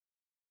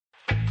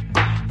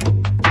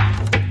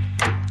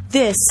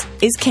This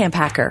is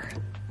CampHacker.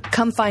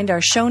 Come find our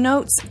show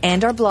notes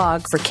and our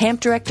blog for camp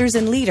directors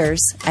and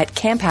leaders at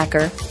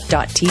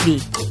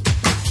camphacker.tv.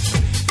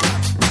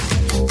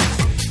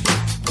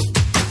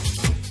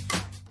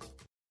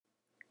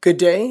 Good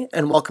day,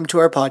 and welcome to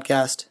our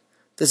podcast.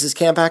 This is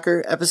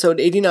CampHacker,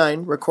 episode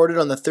 89, recorded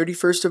on the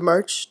 31st of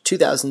March,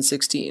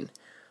 2016.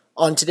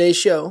 On today's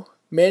show,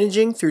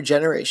 Managing Through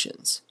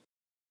Generations.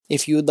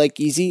 If you would like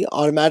easy,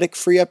 automatic,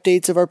 free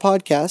updates of our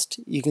podcast,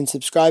 you can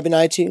subscribe in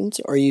iTunes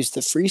or use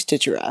the free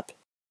Stitcher app.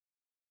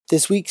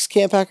 This week's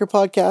CampHacker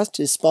podcast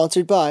is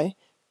sponsored by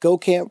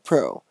GoCamp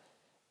Pro.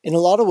 In a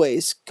lot of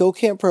ways,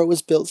 GoCamp Pro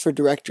was built for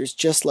directors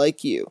just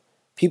like you,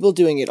 people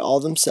doing it all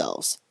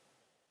themselves.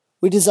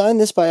 We designed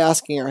this by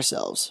asking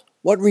ourselves,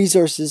 what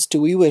resources do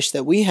we wish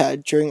that we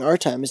had during our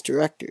time as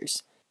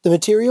directors? The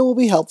material will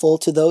be helpful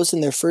to those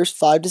in their first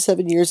 5 to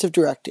 7 years of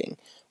directing,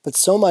 but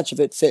so much of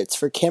it fits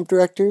for camp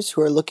directors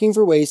who are looking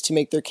for ways to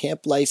make their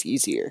camp life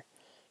easier.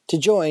 To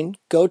join,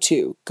 go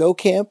to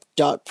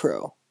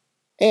gocamp.pro.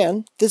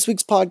 And this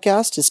week's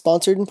podcast is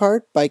sponsored in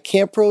part by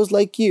camp pros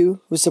like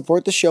you who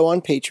support the show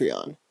on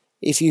Patreon.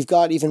 If you've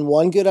got even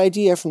one good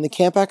idea from the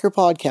CampHacker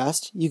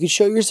podcast, you can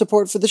show your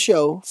support for the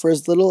show for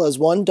as little as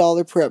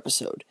 $1 per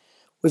episode.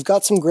 We've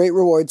got some great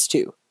rewards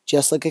too,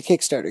 just like a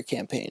Kickstarter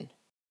campaign.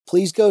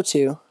 Please go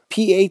to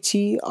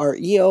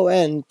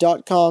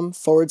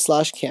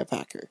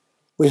patreon.com/CampHacker.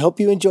 We hope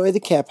you enjoy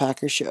the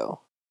CampHacker show.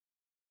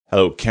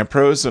 Hello, Camp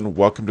Pros, and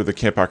welcome to the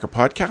CampHacker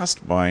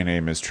podcast. My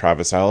name is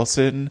Travis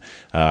Allison.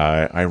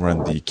 I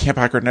run the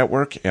CampHacker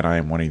Network, and I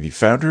am one of the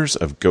founders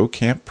of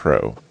GoCamp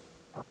Pro.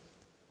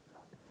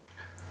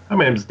 Hi,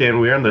 my name is Dan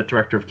Weir. I'm the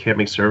Director of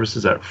Camping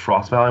Services at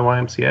Frost Valley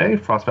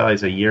YMCA. Frost Valley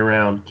is a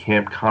year-round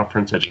camp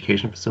conference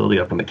education facility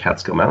up in the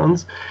Catskill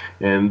Mountains,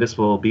 and this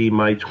will be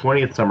my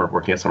 20th summer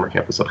working at summer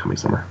camp this upcoming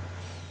summer.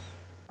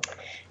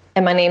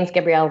 And my name's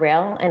Gabrielle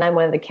Rail, and I'm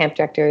one of the camp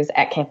directors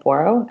at Camp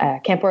Oro.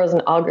 Camp Oro is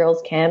an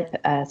all-girls camp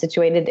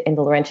situated in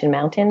the Laurentian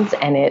Mountains,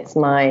 and it's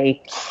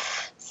my,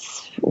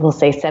 we'll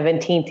say,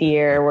 17th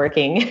year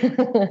working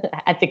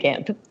at the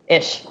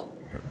camp-ish.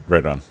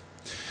 Right on.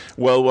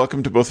 Well,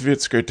 welcome to both of you.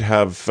 It's great to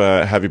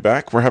have you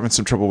back. We're having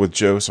some trouble with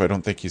Joe, so I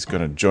don't think he's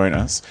going to join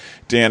us.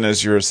 Dan,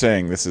 as you were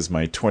saying, this is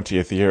my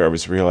 20th year. I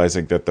was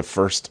realizing that the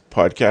first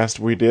podcast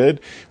we did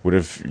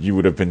you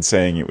would have been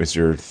saying it was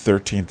your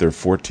 13th or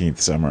 14th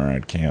summer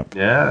at camp.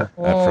 Yeah,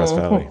 at Frost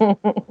Valley.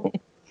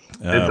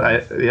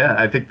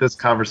 I think this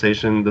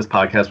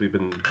podcast we've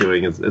been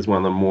doing is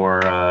one of the more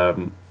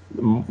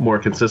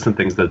consistent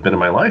things that's been in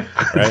my life.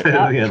 Right.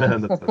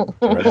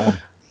 Right on.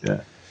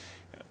 Yeah.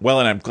 Well,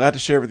 and I'm glad to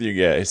share with you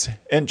guys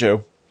and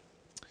Joe.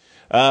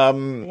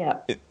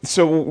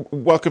 So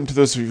welcome to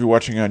those of you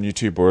watching on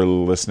YouTube or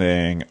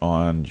listening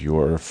on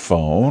your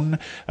phone.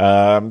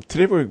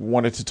 Today we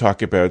wanted to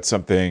talk about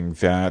something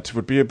that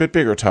would be a bit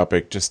bigger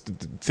topic, just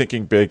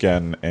thinking big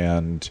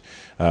and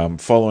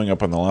following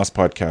up on the last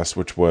podcast,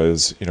 which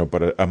was,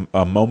 but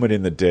a moment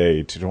in the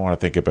day to want to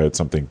think about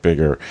something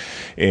bigger.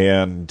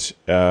 And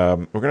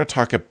we're going to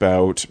talk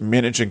about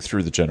managing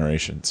through the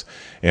generations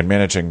and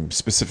managing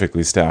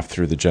specifically staff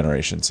through the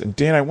generations. And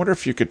Dan, I wonder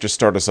if you could just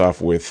start us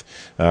off with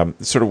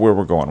sort of where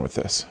we're going with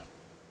this.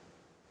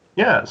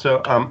 Yeah,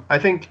 so I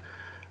think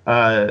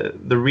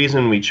the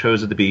reason we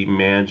chose it to be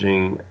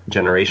managing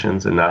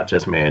generations and not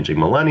just managing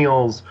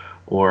millennials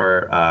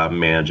or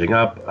managing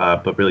up,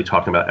 but really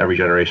talking about every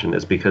generation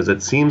is because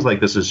it seems like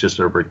this is just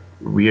a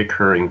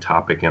reoccurring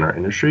topic in our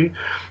industry.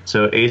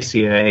 So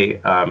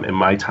ACA, in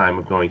my time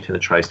of going to the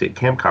Tri-State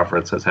Camp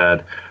Conference, has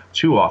had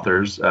two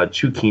authors,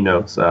 two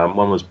keynotes.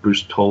 One was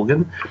Bruce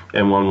Tolgan,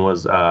 and one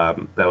was that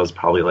was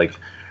probably like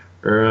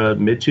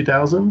mid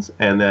 2000s,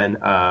 and then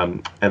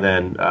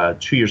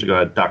 2 years ago I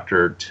had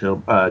Dr.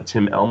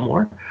 Tim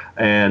Elmore,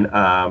 and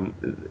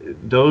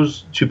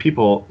those two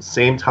people,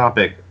 same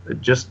topic,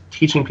 just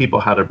teaching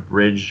people how to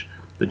bridge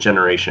the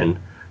generation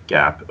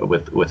gap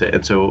with it.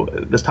 And so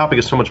this topic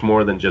is so much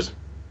more than just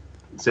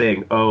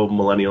saying, oh,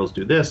 millennials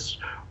do this,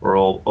 or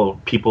oh,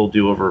 people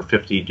do over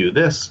 50 do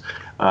this.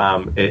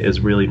 It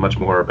is really much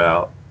more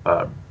about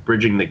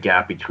bridging the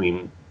gap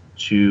between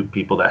two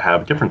people that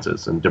have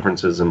differences in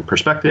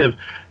perspective,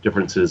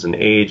 differences in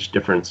age,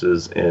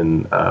 differences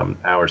in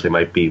hours they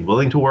might be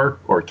willing to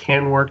work or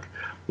can work,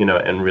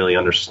 and really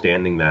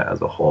understanding that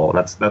as a whole. And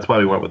that's why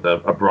we went with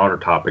a broader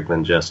topic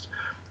than just,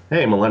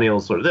 hey,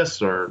 millennials or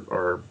this,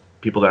 or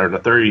people that are in the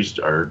 30s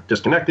are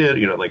disconnected.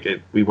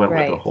 We went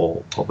with the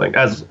whole thing.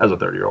 As a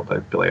 30-year-old,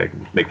 I feel like I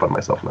can make fun of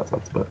myself in that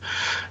sense. But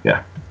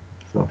yeah,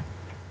 so.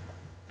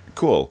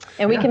 Cool.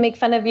 And we can make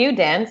fun of you,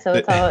 Dan. So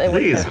it's all.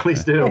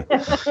 Please do.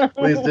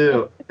 Please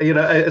do.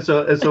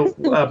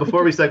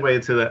 Before we segue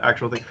into the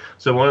actual thing,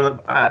 so one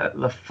of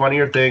the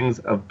funnier things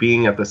of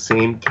being at the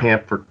same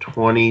camp for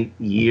 20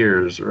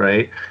 years,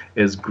 right,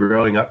 is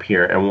growing up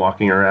here and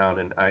walking around,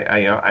 and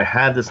I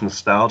had this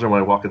nostalgia when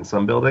I walk in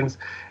some buildings,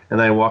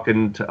 and I walk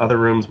into other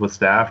rooms with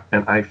staff,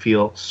 and I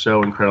feel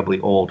so incredibly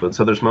old. And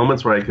so there's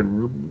moments where I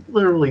can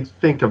literally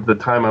think of the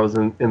time I was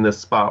in this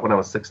spot when I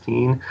was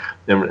 16,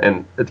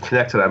 and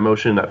connect to that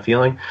emotion, that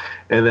feeling,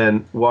 and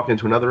then walk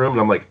into another room,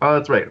 and I'm like, oh,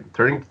 that's right, I'm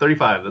turning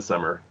 35 this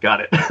summer.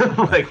 Got it.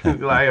 Like,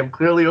 I am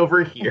clearly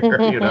over here,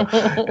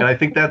 And I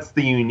think that's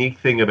the unique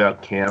thing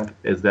about camp,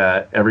 is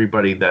that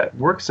everybody that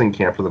works in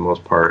camp, for the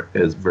most part,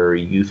 is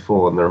very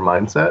youthful in their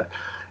mindset.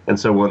 And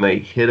so when they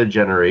hit a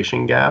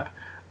generation gap,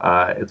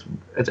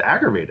 it's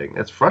aggravating,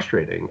 it's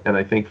frustrating, and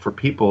I think for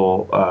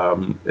people,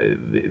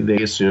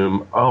 they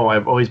assume, oh,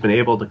 I've always been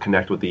able to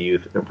connect with the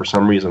youth, and for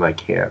some reason I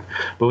can't.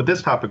 But with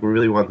this topic, we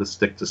really wanted to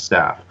stick to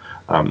staff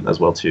as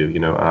well too.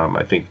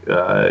 I think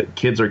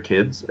kids are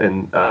kids,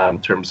 and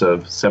in terms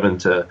of 7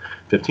 to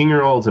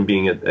 15-year-olds, and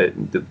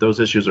being those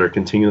issues are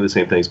continually the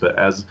same things. But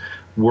as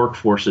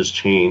workforces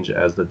change,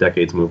 as the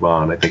decades move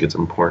on, I think it's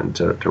important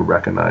to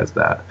recognize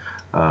that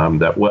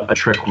that what a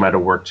trick might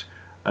have worked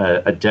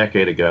a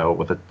decade ago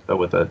with a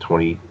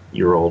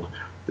 20-year-old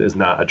is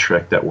not a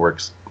trick that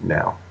works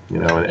now,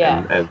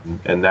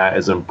 and that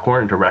is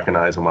important to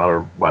recognize, and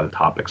why the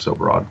topic's so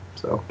broad.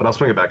 So, but I'll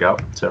swing it back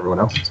out to everyone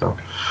else. So,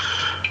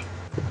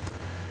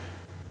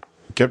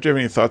 Kev, do you have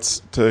any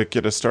thoughts to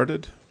get us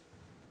started?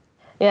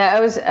 Yeah,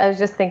 I was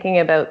just thinking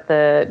about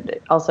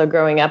also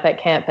growing up at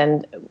camp,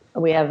 and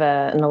we have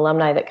an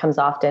alumni that comes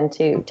often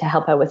to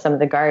help out with some of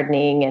the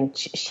gardening, and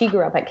she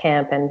grew up at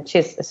camp, and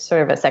she's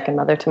sort of a second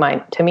mother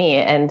to me,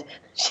 and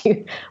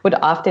she would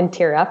often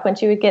tear up when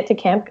she would get to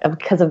camp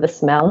because of the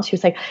smell. She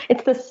was like,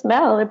 "It's the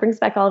smell; it brings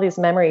back all these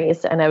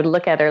memories." And I would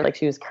look at her like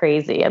she was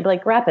crazy. I'd be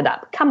like, "Wrap it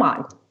up! Come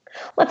on,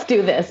 let's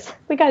do this.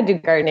 We got to do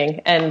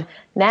gardening." And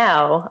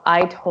now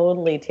I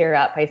totally tear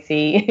up. I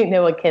see,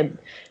 a kid.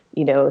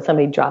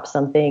 Somebody drops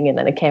something and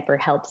then a camper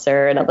helps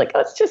her. And I'm like,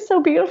 oh, it's just so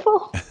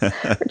beautiful.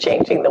 We're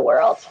changing the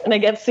world. And I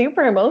get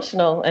super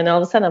emotional. And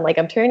all of a sudden I'm like,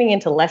 I'm turning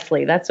into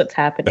Leslie. That's what's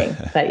happening.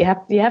 But you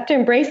have to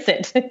embrace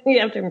it. You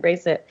have to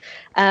embrace it.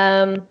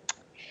 I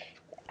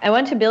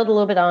want to build a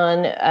little bit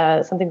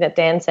on something that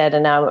Dan said.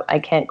 And now I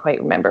can't quite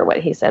remember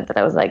what he said, but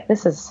I was like,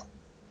 this is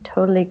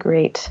totally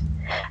great.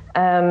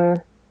 I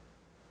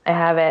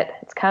have it.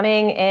 It's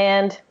coming.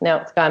 And no,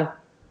 it's gone.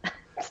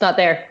 It's not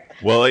there.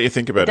 Well, let you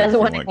think about it. Doesn't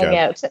want to hang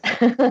out.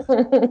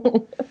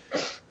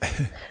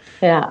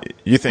 Yeah.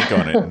 You think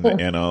on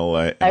it, and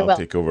I'll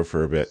take over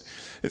for a bit.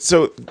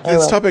 So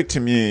this topic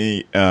to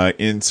me,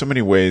 in so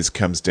many ways,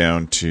 comes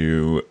down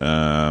to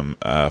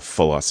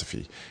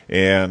philosophy,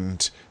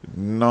 and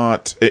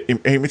not. I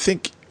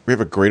think we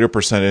have a greater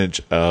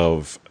percentage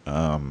of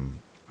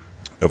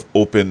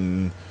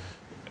open,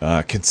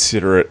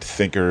 considerate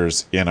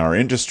thinkers in our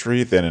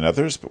industry than in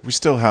others, but we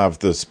still have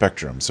the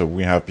spectrum. So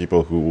we have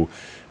people who,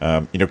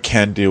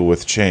 can deal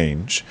with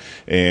change.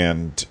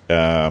 And,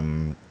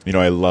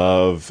 I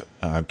love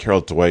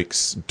Carol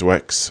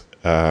Dweck's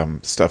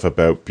stuff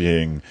about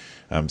being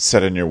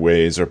set in your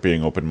ways or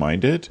being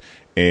open-minded,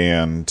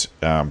 and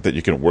that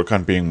you can work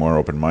on being more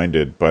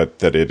open-minded, but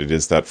that it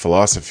is that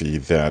philosophy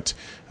that,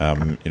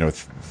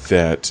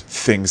 that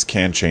things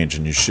can change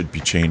and you should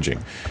be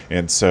changing.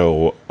 And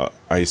so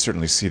I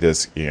certainly see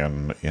this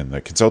in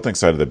the consulting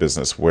side of the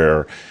business,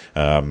 where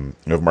I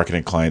have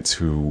marketing clients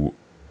who,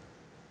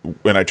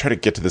 when I try to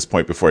get to this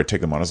point before I take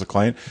them on as a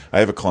client,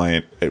 I have a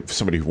client,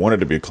 somebody who wanted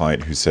to be a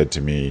client, who said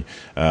to me,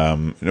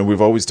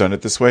 we've always done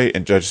it this way,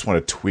 and I just want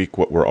to tweak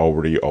what we're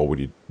already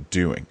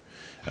doing.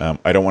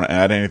 I don't want to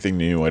add anything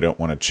new. I don't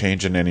want to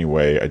change in any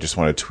way. I just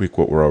want to tweak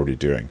what we're already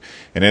doing.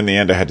 And in the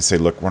end, I had to say,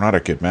 look, we're not a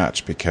good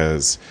match,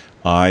 because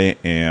I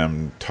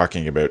am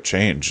talking about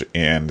change,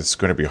 and it's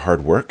going to be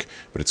hard work,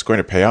 but it's going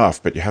to pay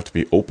off. But you have to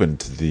be open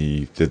to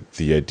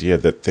the idea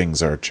that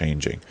things are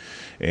changing.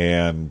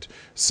 And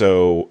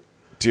so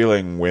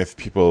dealing with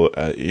people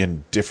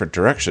in different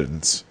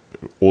directions,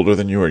 older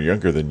than you or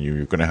younger than you,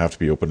 you're going to have to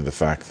be open to the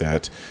fact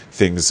that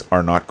things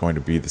are not going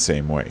to be the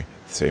same way.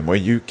 The same way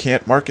you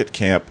can't market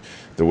camp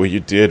the way you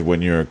did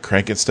when you're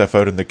cranking stuff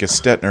out in the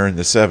Gestetner in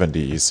the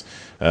 70s.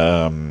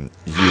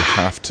 You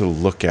have to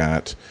look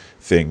at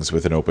things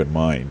with an open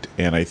mind.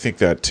 And I think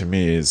that, to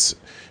me, is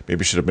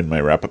maybe should have been my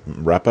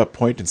wrap up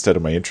point instead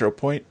of my intro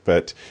point.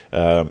 But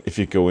if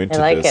you go into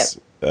this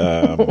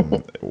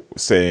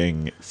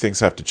saying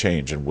things have to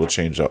change and will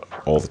change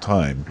all the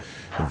time,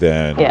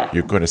 then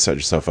you're going to set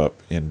yourself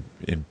up in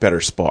better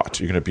spot.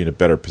 You're going to be in a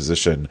better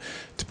position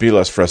to be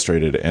less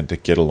frustrated and to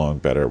get along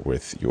better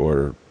with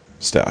your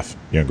staff,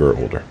 younger or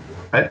older.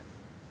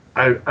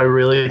 I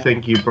really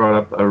think you brought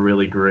up a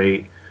really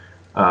great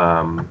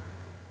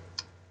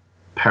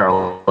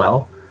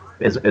parallel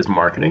is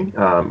marketing.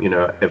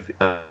 If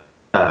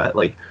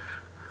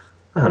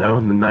I don't know,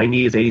 in the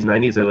 90s, 80s,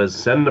 90s, it was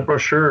send a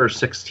brochure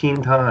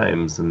 16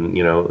 times and,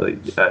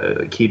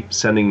 keep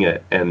sending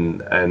it.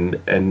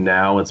 And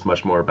now it's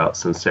much more about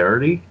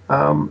sincerity,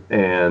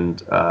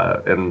 and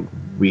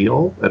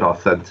real and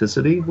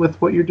authenticity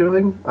with what you're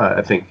doing.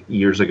 I think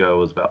years ago it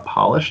was about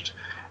polished,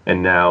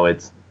 and now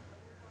it's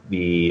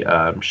the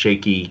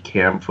shaky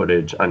cam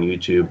footage on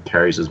YouTube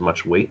carries as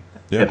much weight,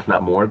 if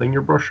not more, than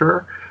your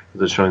brochure,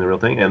 because it's showing the real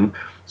thing. And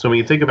so when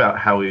you think about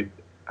how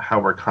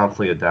we're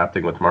constantly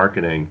adapting with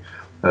marketing,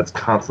 that's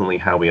constantly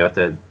how we have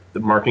to. The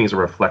marketing is a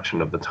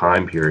reflection of the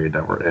time period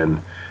that we're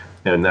in,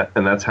 and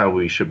that's how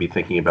we should be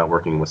thinking about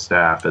working with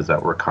staff. Is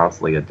that we're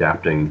constantly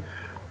adapting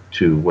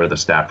to where the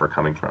staff are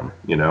coming from,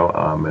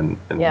 and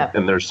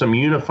there's some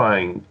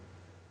unifying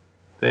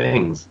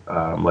things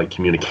like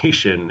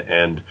communication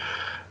and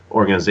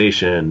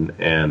organization,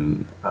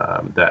 and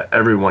that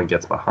everyone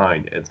gets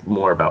behind. It's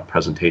more about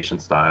presentation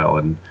style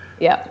and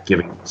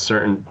giving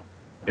certain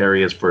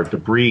areas for it to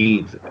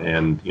breathe,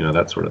 and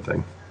that sort of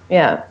thing.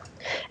 Yeah.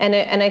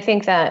 And I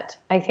think that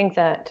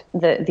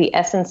the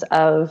essence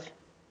of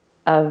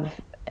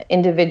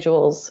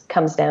individuals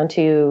comes down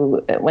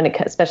to, when it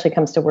especially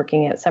comes to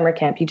working at summer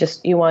camp,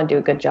 you want to do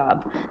a good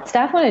job.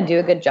 Staff want to do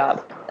a good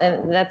job,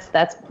 and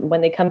that's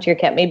when they come to your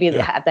camp. Maybe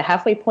at the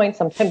halfway point,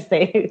 sometimes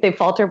they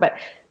falter, but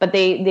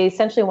they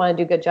essentially want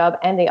to do a good job,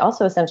 and they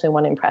also essentially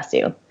want to impress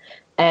you.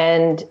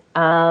 And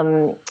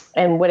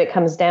what it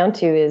comes down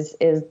to is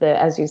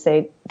as you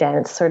say, Dan,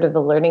 it's sort of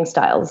the learning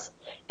styles.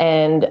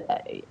 And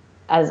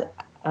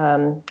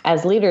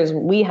as leaders,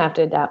 we have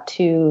to adapt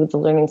to the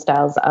learning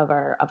styles of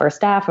our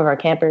staff, of our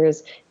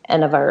campers,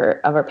 and of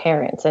our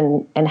parents.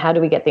 And how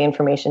do we get the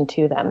information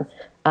to them?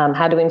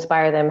 How do we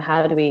inspire them?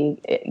 How do we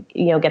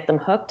get them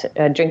hooked?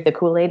 Drink the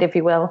Kool-Aid, if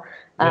you will.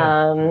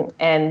 And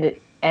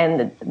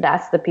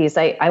that's the piece.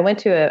 I went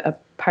to a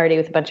party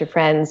with a bunch of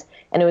friends,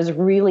 and it was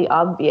really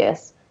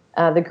obvious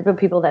the group of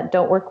people that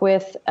don't work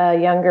with a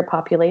younger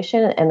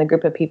population and the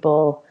group of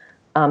people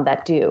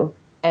that do.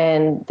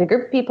 And the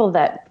group of people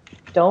that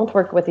don't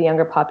work with a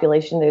younger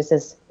population,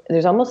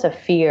 there's almost a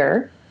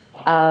fear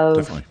of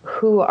Definitely.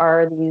 Who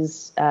are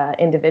these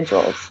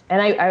individuals.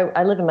 And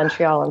I live in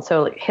Montreal, and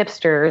so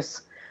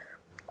hipsters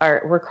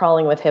we're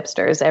crawling with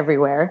hipsters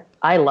everywhere.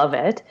 I love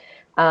it.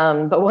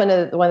 But one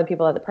of the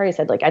people at the party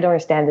said, I don't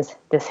understand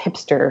this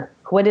hipster.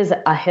 What is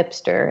a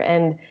hipster?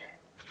 And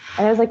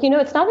I was like,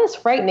 it's not as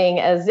frightening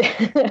as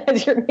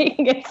as you're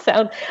making it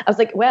sound. I was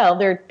like, well,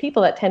 there are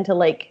people that tend to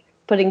like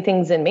putting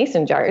things in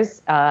mason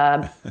jars,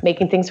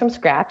 making things from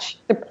scratch,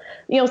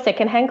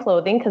 secondhand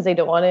clothing because they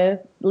don't want to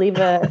leave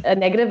a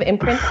negative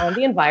imprint on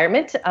the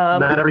environment.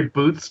 Not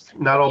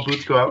all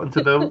boots go out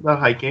into the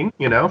hiking.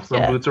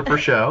 Some boots are for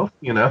show.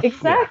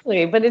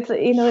 Exactly, but it's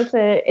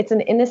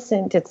an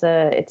innocent.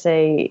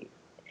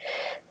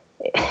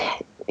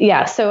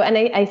 So, and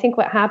I think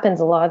what happens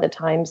a lot of the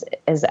times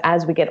is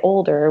as we get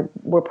older,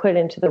 we're put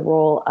into the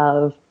role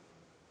of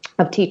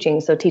teaching.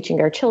 So teaching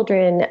our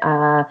children,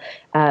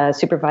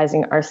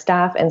 supervising our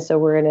staff. And so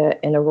we're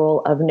in a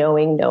role of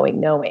knowing,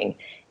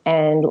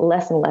 and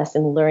less in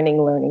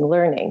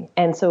learning.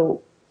 And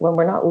so when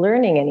we're not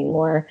learning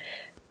anymore,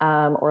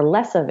 or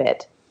less of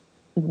it,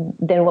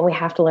 then when we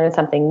have to learn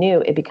something new,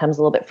 it becomes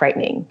a little bit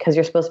frightening because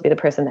you're supposed to be the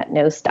person that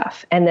knows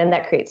stuff. And then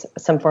that creates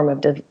some form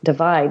of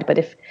divide. But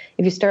if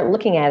you start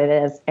looking at it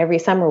as every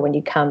summer when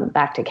you come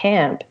back to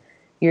camp,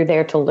 you're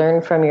there to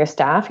learn from your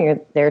staff, and you're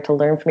there to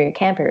learn from your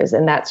campers,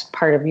 and that's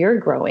part of your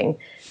growing.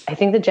 I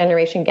think the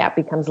generation gap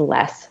becomes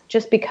less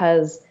just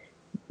because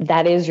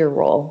that is your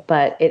role,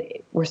 but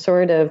we're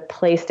sort of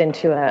placed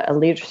into a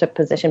leadership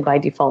position by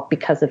default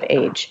because of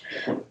age.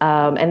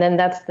 And then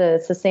it's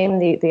the same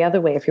the other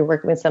way. If you're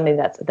working with somebody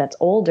that's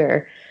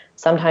older,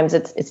 sometimes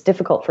it's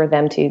difficult for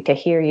them to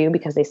hear you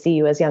because they see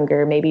you as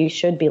younger. Maybe you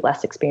should be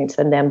less experienced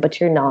than them, but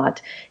you're not.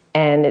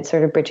 And it's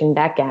sort of bridging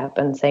that gap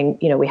and saying,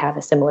 we have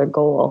a similar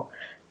goal.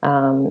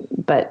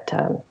 But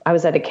I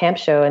was at a camp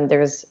show, and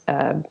there's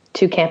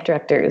 2 camp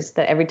directors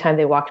that every time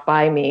they walked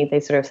by me, they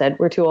sort of said,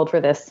 "We're too old for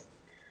this.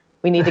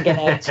 We need to get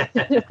out."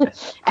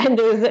 And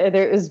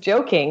there was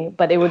joking,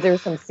 but there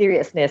was some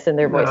seriousness in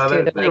their voice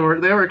too. They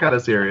were kind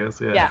of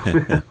serious.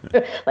 Yeah.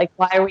 Like,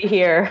 why are we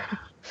here?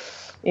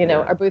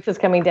 Our booth is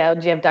coming down.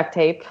 Do you have duct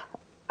tape?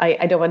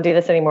 I don't want to do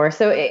this anymore.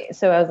 So I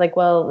was like,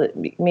 well,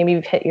 maybe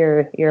you've hit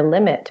your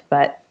limit,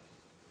 but.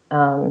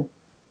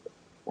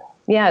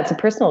 It's a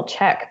personal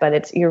check,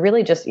 but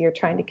you're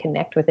trying to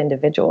connect with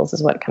individuals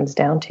is what it comes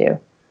down to.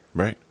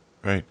 Right.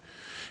 Dan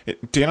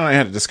and I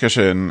had a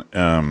discussion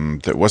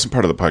that wasn't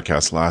part of the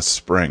podcast last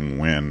spring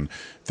when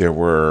there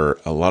were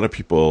a lot of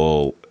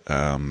people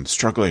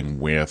struggling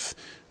with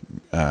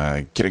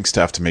getting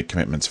staff to make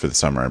commitments for the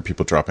summer and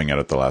people dropping out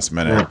at the last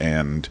minute.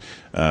 And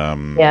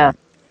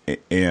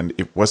and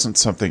it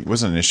wasn't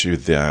an issue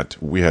that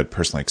we had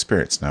personally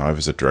experienced. Now, I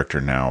was a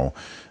director now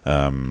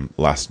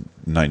last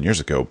 9 years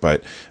ago,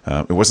 but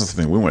it wasn't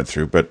something we went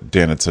through. But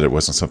Dan had said it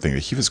wasn't something that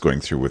he was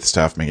going through, with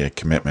staff making a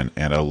commitment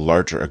and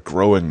a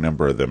growing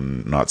number of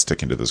them not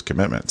sticking to those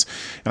commitments.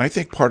 And I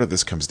think part of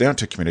this comes down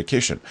to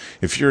communication.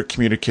 If you're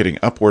communicating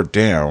up or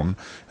down,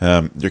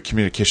 your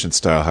communication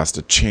style has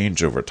to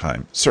change over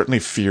time. Certainly,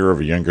 fear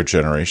of a younger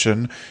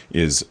generation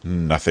is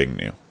nothing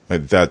new.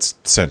 That's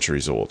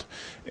centuries old.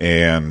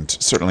 And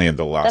certainly in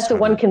the last... That's the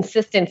one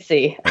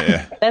consistency.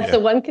 That's the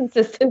one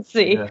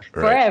consistency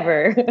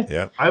forever.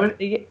 Yeah.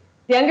 The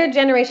younger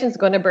generation is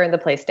going to burn the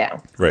place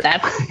down. Right.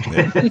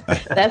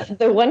 That's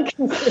the one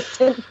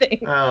consistent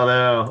thing. I don't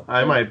know.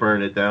 I might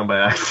burn it down by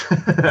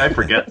accident. I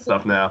forget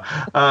stuff now.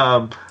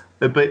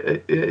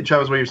 But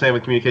Travis, what you're saying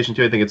with communication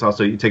too, I think it's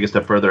also, you take a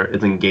step further,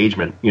 it's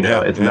engagement.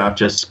 It's not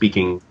just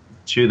speaking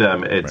to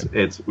them.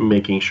 It's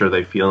making sure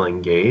they feel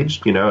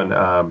engaged, and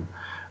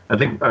I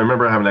think I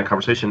remember having that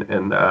conversation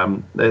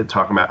and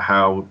talking about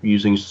how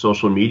using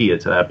social media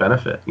to that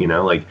benefit,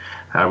 like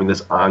having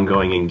this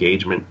ongoing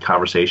engagement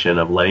conversation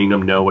of letting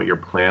them know what you're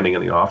planning in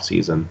the off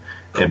season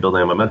and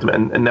building momentum.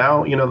 And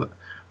now,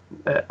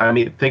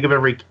 think of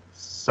every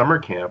summer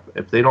camp.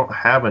 If they don't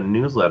have a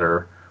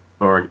newsletter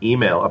or an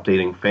email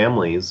updating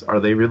families, are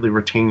they really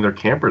retaining their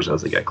campers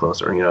as they get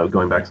closer?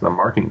 Going back to the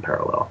marketing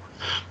parallel,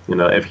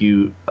 if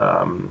you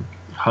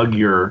hug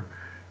your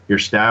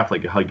staff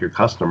like you hug your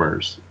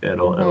customers,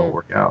 it'll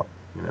work out.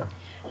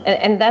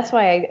 And that's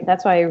why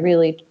I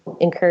really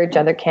encourage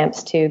other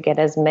camps to get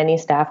as many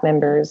staff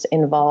members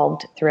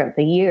involved throughout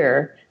the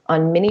year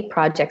on many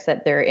projects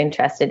that they're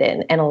interested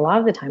in. And a lot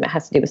of the time it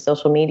has to do with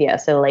social media.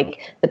 So like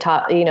the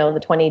top, the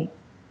 20,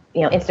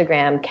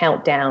 Instagram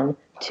countdown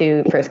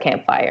to first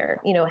campfire,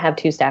 have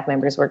 2 staff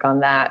members work on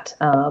that.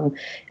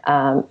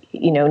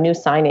 New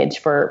signage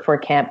for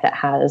camp that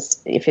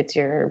has, if it's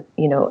your,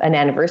 an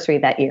anniversary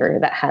that year,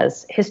 that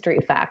has history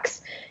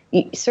facts,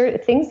 certain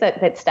things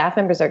that staff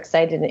members are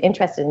excited and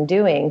interested in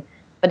doing.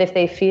 But if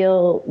they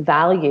feel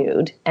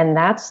valued, and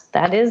that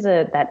is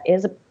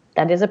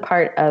a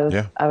part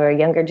of our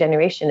younger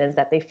generation, is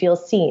that they feel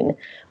seen.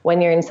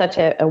 When you're in such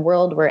a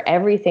world where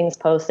everything's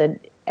posted,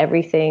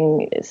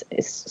 everything is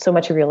so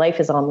much of your life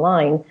is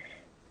online.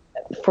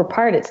 For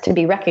part, it's to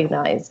be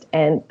recognized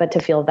but to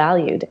feel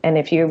valued. And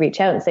if you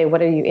reach out and say,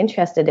 what are you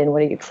interested in?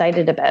 What are you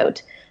excited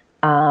about?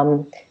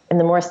 And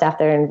the more staff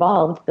that are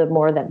involved, the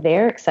more that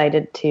they're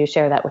excited to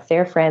share that with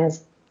their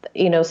friends.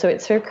 So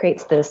it sort of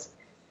creates this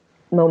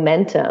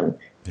momentum.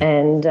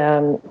 And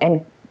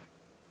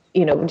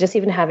just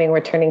even having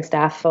returning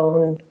staff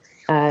phone,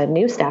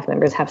 new staff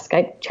members have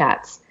Skype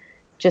chats.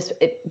 Just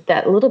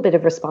that little bit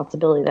of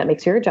responsibility that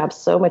makes your job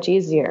so much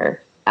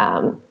easier.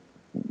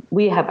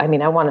 We have, I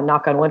want to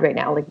knock on wood right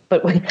now,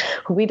 but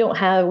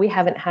we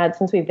haven't had,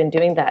 since we've been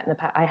doing that in the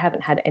past, I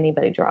haven't had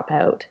anybody drop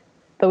out,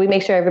 but we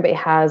make sure everybody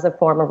has a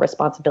form of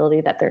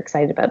responsibility that they're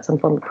excited about, some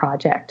form of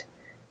project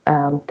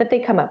that they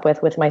come up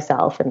with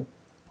myself. And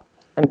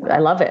I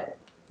love it.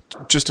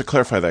 Just to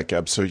clarify that,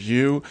 Gab, so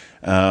you,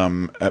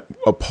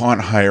 upon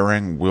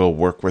hiring, will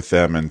work with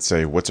them and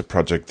say, what's a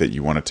project that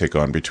you want to take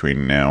on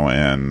between now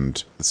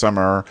and the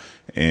summer?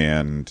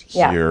 And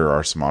here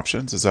are some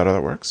options. Is that how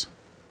that works?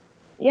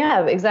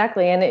 Yeah,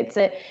 exactly. And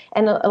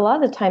a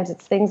lot of the times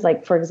it's things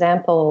like, for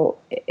example,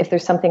 if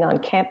there's something on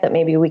camp that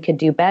maybe we could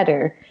do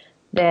better,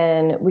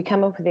 then we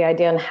come up with the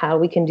idea on how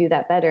we can do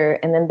that better.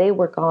 And then they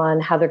work on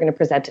how they're going to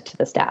present it to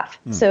the staff.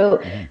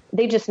 So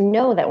they just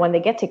know that when they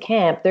get to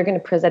camp, they're going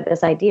to present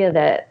this idea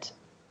that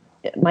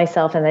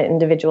myself and the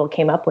individual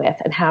came up with,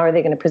 and how are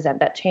they going to present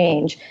that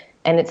change?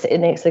 And it's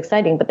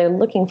exciting, but they're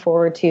looking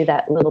forward to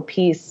that little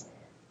piece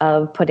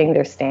of putting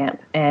their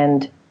stamp.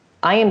 And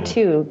I am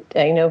too,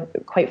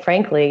 quite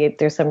frankly,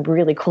 there's some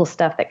really cool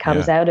stuff that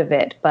comes out of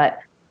it, but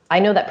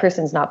I know that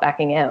person's not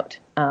backing out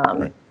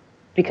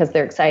because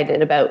they're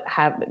excited about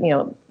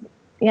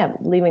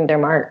leaving their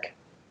mark.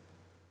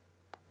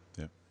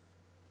 Yeah.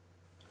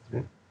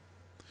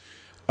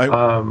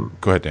 Go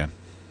ahead, Dan.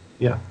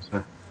 Yeah.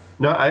 Sorry.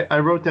 No, I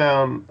wrote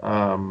down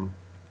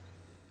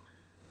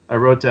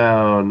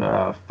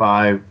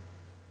 5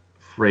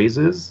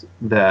 phrases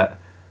that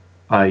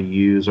I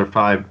use, or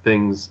 5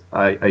 things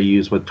I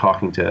use with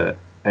talking to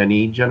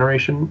any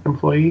generation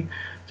employee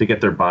to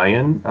get their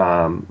buy-in.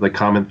 The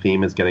common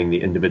theme is getting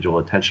the individual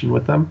attention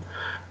with them.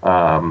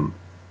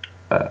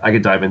 I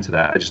could dive into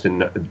that. I just didn't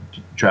know.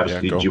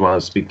 Travis, did you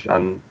want to speak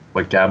on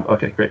what Gab?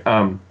 Okay, great.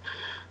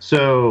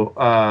 So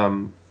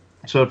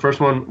the first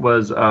one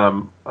was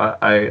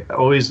I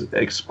always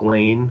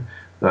explain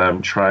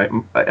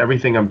that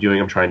everything I'm doing,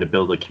 I'm trying to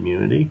build a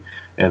community,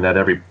 and that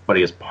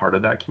everybody is part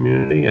of that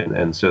community,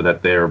 and so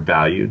that they're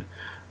valued.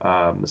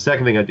 The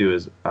second thing I do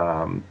is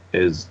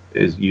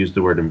use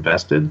the word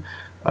invested,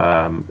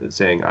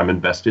 saying I'm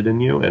invested in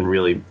you, and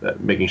really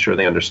making sure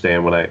they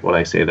understand when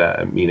I say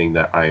that, meaning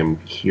that I am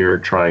here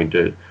trying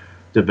to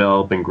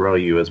develop and grow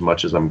you as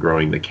much as I'm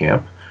growing the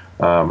camp,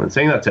 and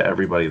saying that to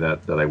everybody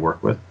that I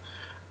work with,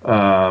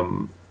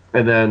 and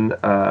then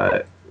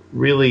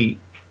really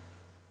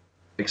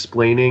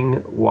explaining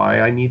why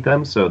I need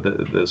them. So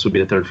this would be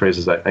the third phrase: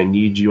 is I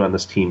need you on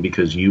this team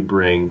because you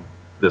bring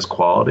this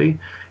quality.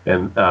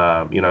 And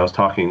I was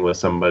talking with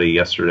somebody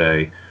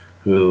yesterday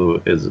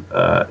who is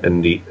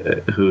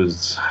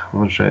who's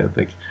I'm trying to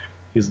think,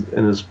 he's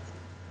in his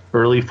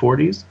early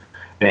 40s,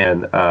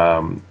 and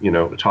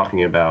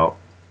talking about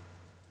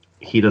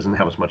he doesn't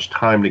have as much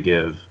time to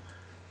give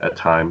at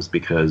times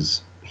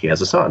because he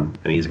has a son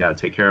and he's got to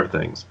take care of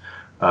things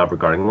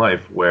regarding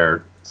life,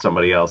 where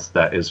somebody else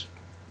that is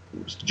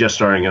just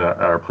starting at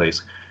our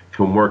place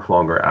can work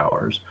longer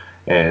hours,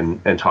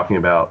 and talking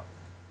about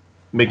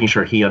making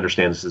sure he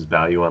understands his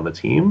value on the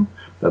team.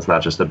 That's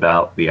not just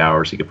about the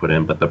hours he could put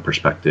in, but the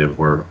perspective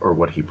or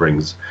what he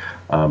brings,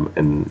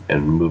 and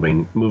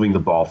moving the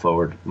ball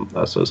forward,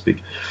 so to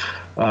speak.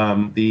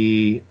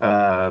 The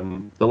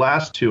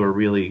last two are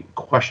really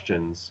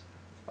questions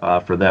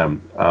for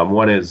them.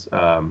 One is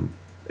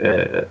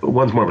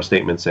one's more of a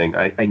statement saying,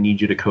 I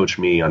need you to coach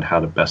me on how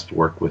to best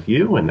work with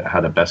you and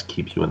how to best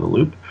keep you in the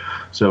loop.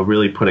 So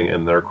really putting it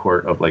in their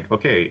court of like,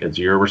 okay, it's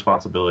your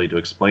responsibility to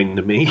explain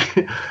to me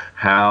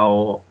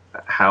how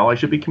I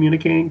should be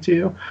communicating to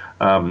you.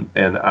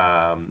 And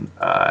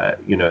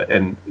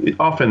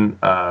often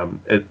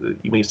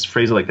when you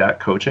phrase it like that,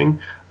 coaching,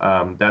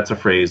 that's a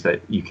phrase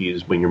that you can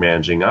use when you're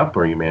managing up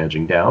or you're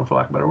managing down, for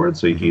lack of a better word.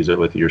 So you can use it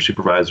with your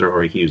supervisor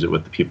or you can use it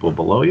with the people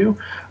below you,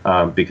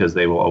 because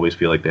they will always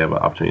feel like they have an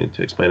opportunity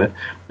to explain it.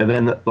 And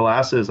then the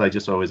last is I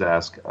just always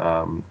ask,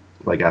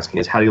 asking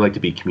is, how do you like to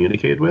be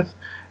communicated with?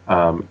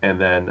 And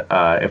then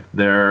if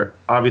they're,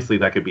 obviously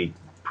that could be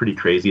pretty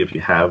crazy if you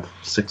have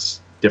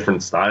 6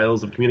 different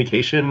styles of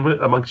communication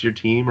amongst your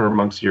team or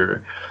amongst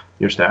your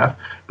staff,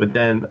 but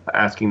then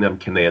asking them,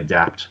 can they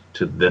adapt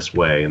to this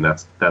way? And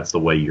that's the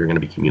way you're going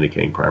to be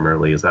communicating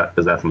primarily. Is that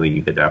something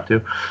you can adapt to?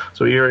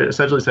 So what you're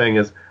essentially saying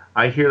is,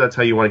 I hear that's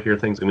how you want to hear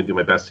things. I'm going to do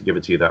my best to give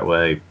it to you that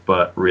way,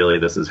 but really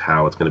this is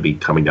how it's going to be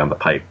coming down the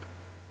pipe.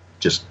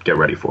 Just get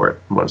ready for it.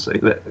 I want to say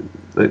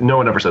that no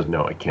one ever says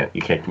no. You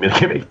can't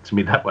communicate to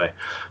me that way.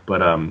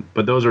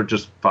 But those are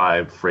just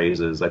 5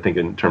 phrases I think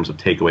in terms of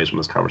takeaways from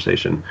this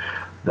conversation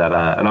that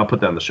and I'll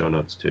put that in the show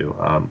notes too.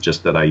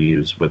 Just that I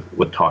use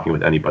with talking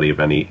with anybody of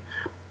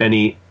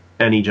any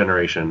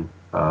generation,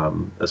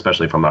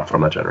 especially if I'm not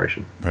from that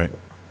generation. Right.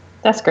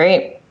 That's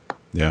great.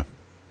 Yeah.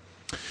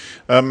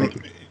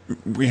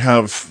 We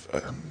have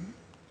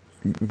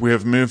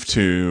moved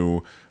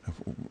to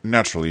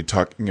naturally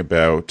talking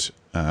about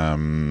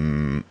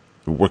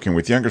working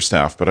with younger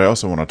staff, but I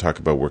also want to talk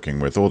about working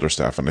with older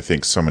staff. And I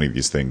think so many of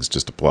these things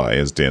just apply.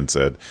 As Dan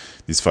said,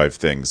 these 5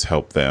 things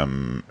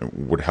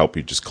would help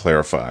you just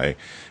clarify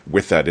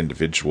with that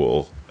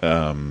individual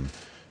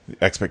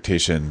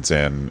expectations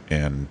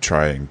and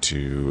trying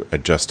to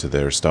adjust to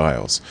their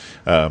styles.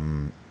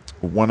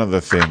 One of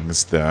the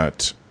things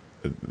that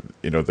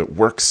that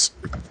works,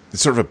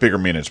 it's sort of a bigger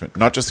management,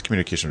 not just the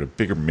communication, but a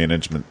bigger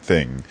management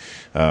thing,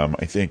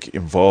 I think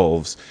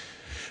involves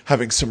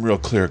having some real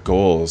clear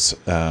goals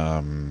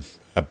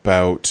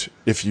about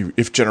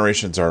if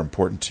generations are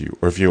important to you,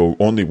 or if you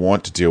only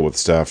want to deal with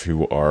staff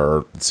who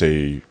are,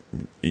 say,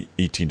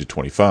 18 to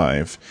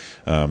 25,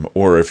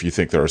 or if you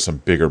think there are some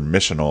bigger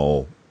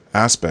missional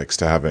aspects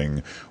to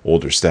having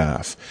older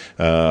staff.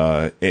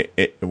 One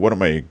of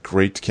my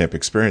great camp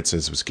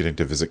experiences was getting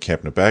to visit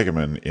Camp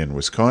Nebagaman in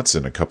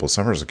Wisconsin a couple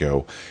summers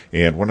ago,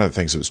 and one of the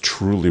things that was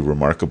truly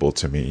remarkable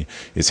to me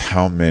is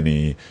how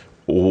many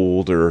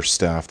older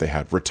staff they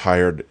had,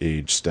 retired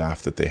age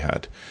staff that they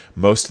had.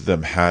 Most of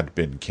them had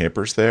been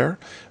campers there.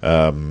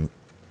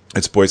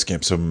 It's boys'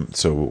 camp, so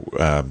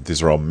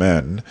these are all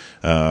men.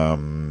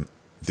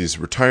 These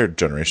retired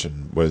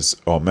generation was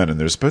all men, and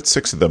there's about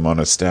 6 of them on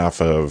a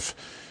staff of,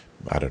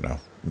 I don't know,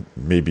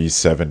 maybe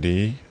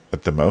 70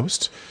 at the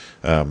most.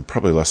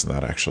 Probably less than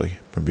that, actually.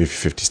 Maybe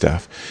 50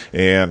 staff.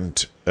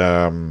 And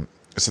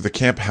so the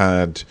camp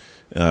had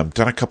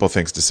done a couple of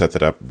things to set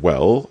that up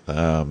well.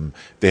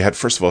 They had,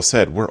 first of all,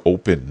 said, we're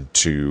open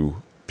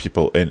to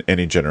people in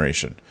any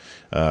generation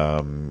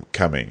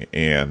coming.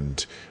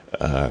 And,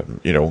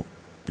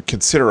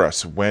 consider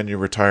us when you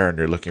retire and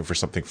you're looking for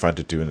something fun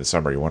to do in the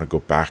summer. You want to go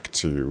back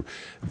to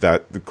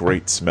the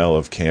great smell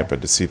of camp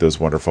and to see those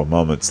wonderful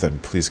moments, then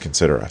please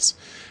consider us.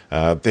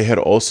 They had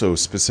also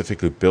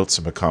specifically built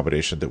some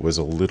accommodation that was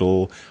a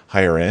little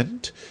higher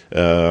end,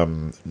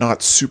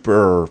 not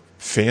super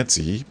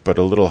fancy, but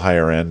a little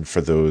higher end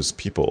for those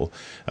people.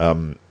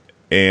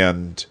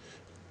 And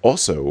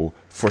also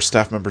for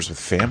staff members with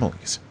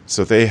families.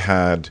 So they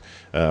had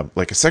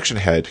like a section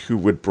head who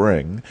would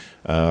bring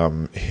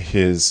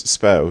his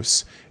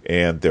spouse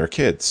and their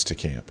kids to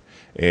camp.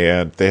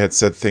 And they had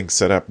things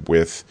set up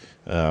with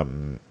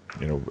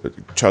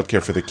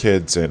childcare for the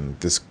kids and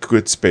this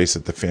good space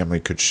that the family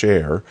could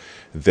share,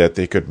 that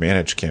they could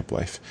manage camp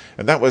life.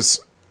 And that was,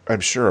 I'm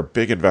sure, a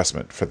big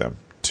investment for them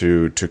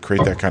to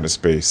create that kind of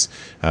space.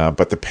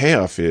 But the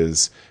payoff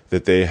is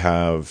that they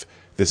have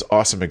this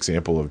awesome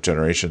example of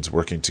generations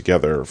working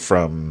together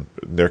from,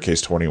 in their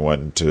case,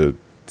 21 to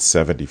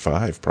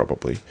 75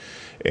 probably,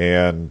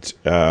 and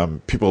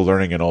people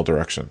learning in all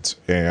directions.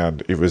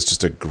 And it was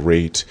just a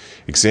great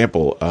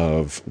example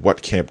of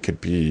what camp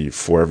could be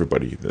for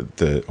everybody,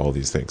 all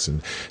these things.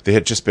 And they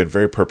had just been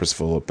very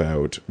purposeful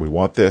about, we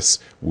want this,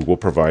 we will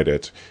provide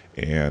it,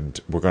 and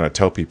we're going to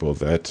tell people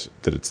that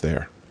it's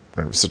there.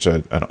 And it was such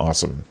an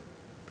awesome,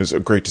 it was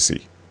great to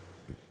see.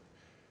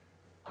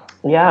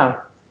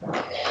 Yeah.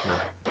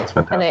 That's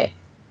fantastic.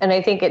 And I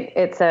think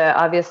it's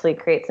obviously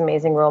creates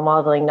amazing role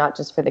modeling, not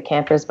just for the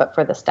campers, but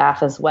for the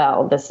staff as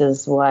well. This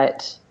is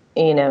what,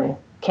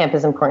 camp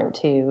is important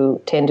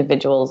to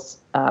individuals,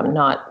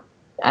 not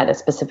at a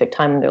specific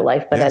time in their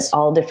life, but Yes. at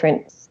all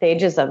different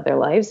stages of their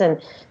lives.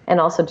 And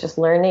also just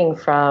learning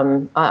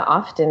from,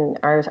 often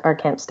our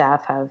camp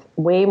staff have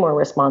way more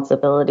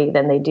responsibility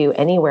than they do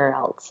anywhere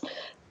else.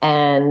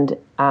 And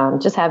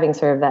just having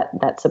sort of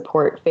that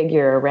support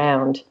figure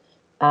around,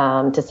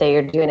 to say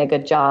you're doing a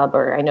good job,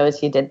 or I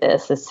noticed you did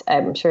this,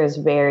 I'm sure is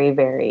very,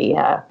 very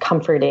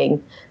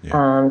comforting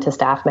to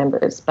staff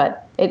members.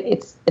 But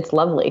it's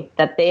lovely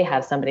that they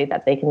have somebody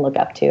that they can look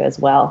up to as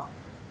well.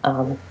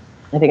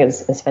 I think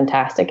it's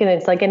fantastic, and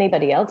it's like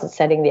anybody else. It's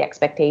setting the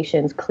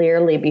expectations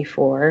clearly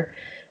before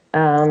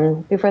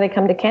they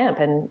come to camp,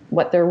 and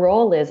what their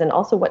role is, and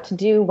also what to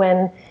do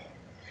when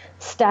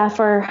staff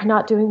are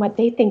not doing what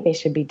they think they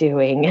should be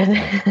doing, and,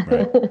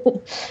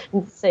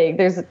 and saying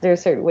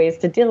there's certain ways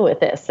to deal with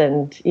this,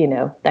 and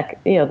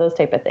those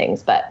type of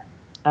things. But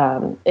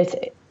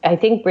I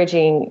think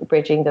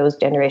bridging those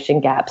generation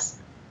gaps,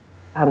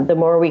 the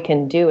more we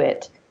can do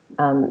it,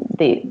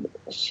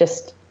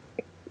 just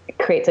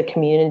creates a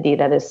community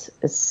that is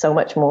so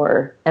much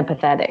more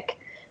empathetic.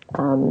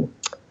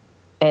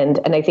 And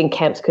I think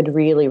camps could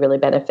really, really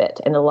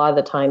benefit. And a lot of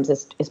the times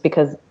it's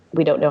because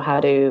we don't know how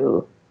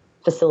to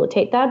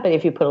facilitate that. But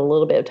if you put a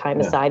little bit of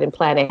time aside and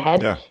plan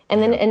ahead,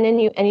 and then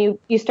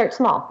you start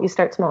small. You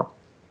start small.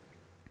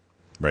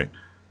 Right.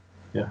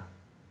 Yeah.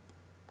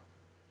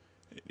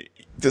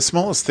 The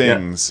smallest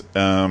things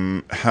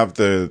have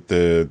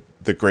the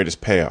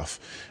greatest payoff.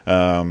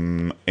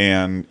 And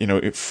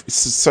if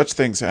such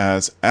things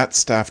as at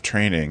staff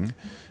training,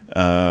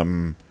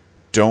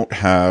 don't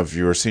have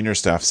your senior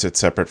staff sit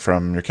separate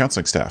from your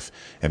counseling staff,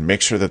 and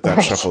make sure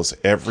that shuffles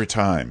every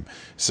time,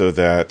 so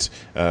that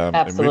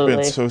and we've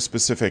been so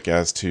specific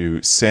as to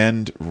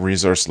send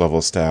resource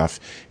level staff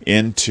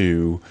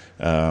into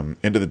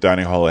the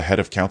dining hall ahead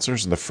of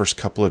counselors in the first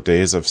couple of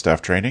days of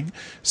staff training,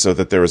 so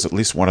that there is at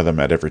least one of them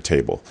at every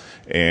table,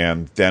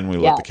 and then we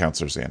let the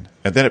counselors in,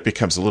 and then it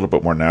becomes a little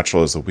bit more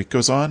natural as the week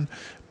goes on.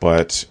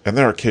 And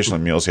there are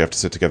occasionally meals you have to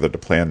sit together to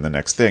plan the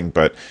next thing,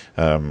 but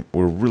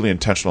we're really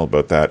intentional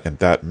about that, and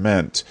that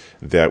meant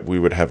that we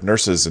would have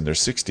nurses in their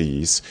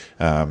 60s,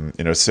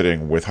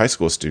 sitting with high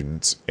school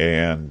students,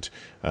 and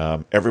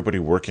everybody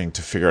working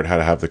to figure out how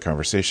to have the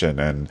conversation,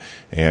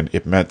 and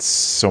it meant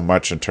so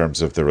much in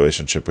terms of the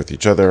relationship with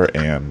each other,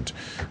 and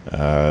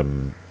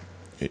and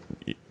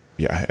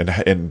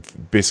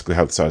basically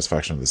how the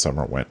satisfaction of the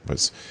summer went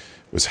was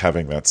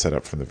having that set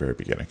up from the very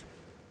beginning.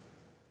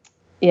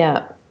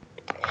 Yeah.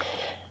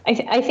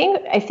 I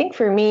think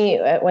for me,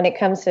 when it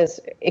comes to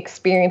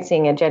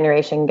experiencing a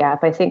generation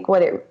gap, I think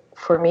what it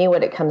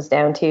comes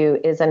down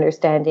to is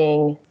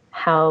understanding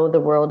how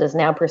the world is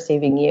now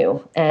perceiving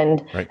you.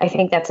 And I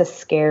think that's a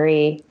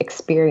scary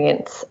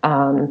experience.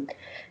 And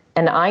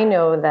I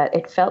know that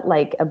it felt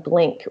like a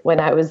blink when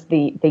I was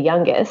the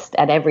youngest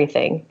at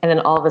everything. And then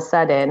all of a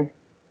sudden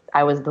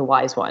I was the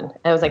wise one. And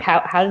I was like,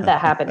 how did that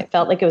happen? It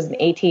felt like it was an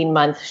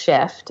 18-month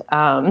shift.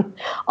 All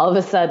of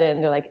a sudden,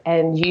 they're like,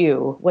 and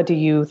you, what do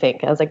you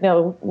think? I was like,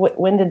 no,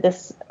 when did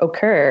this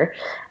occur?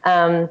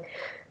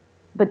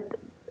 But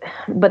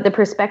the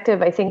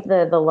perspective, I think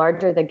the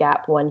larger the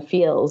gap one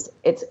feels,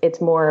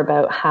 it's more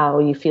about how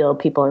you feel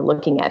people are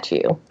looking at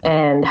you,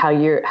 and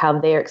how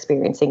they're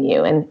experiencing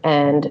you,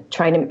 and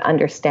trying to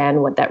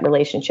understand what that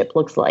relationship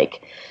looks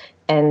like.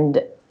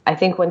 And I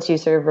think once you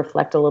sort of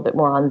reflect a little bit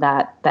more on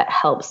that, that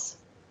helps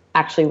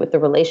actually with the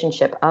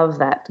relationship of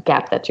that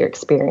gap that you're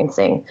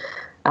experiencing.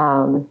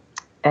 And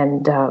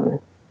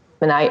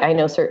I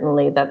know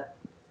certainly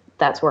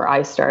that's where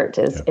I start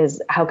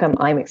is how come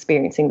I'm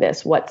experiencing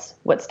this?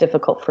 What's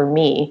difficult for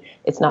me?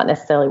 It's not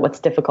necessarily what's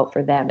difficult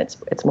for them.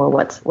 It's more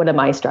what am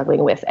I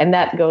struggling with? And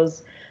that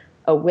goes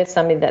with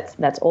somebody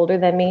that's older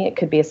than me. It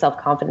could be a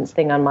self-confidence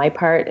thing on my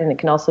part, and it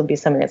can also be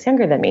somebody that's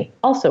younger than me.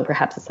 Also,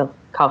 perhaps a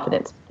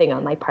self-confidence thing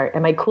on my part.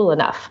 Am I cool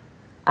enough?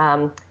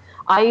 I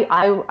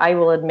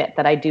will admit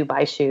that I do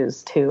buy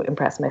shoes to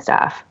impress my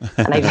staff,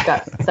 and I just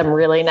got some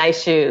really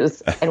nice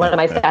shoes. And one of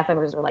my staff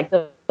members were like,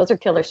 "Those are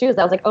killer shoes."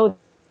 I was like, "Oh,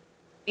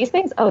 these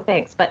things? Oh,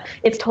 thanks." But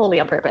it's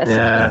totally on purpose.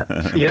 I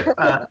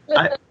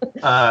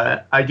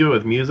do it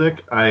with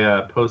music.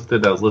 I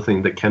posted. I was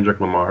listening to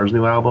Kendrick Lamar's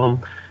new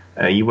album.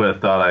 And you would have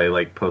thought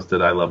I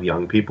posted "I love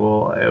young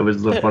people." It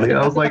was so funny.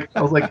 I was like,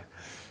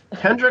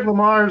 Kendrick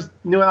Lamar's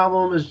new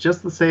album is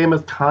just the same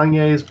as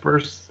Kanye's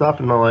first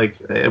stuff, and I'm like,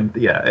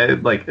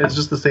 it's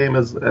just the same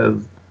as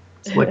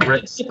slick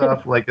Rick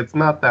stuff. Like, it's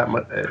not that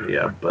much.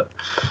 Yeah, but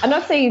I'm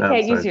not saying you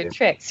can't use your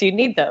tricks. You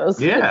need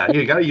those. Yeah,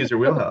 you got to use your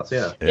wheelhouse.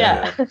 Yeah.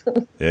 Yeah.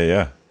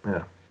 Yeah.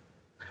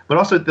 But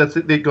also, that's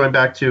it, going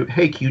back to,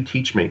 hey, can you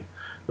teach me?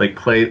 Like,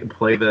 play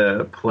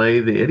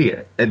the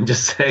idiot and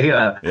just say,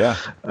 Right.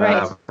 I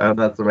don't know if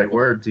that's the right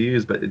word to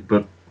use, but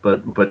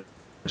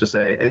just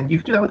say, and you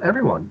can do that with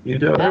everyone. You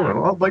can do it with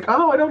everyone. Well, like,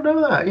 oh, I don't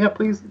know that. Yeah,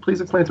 please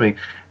explain to me.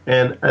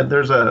 And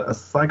there's a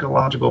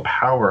psychological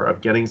power of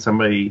getting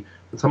somebody.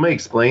 When somebody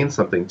explains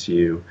something to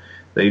you,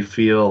 they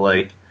feel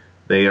like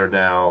they are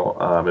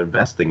now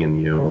investing in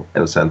you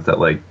in a sense that,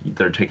 like,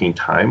 they're taking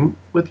time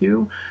with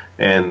you,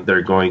 and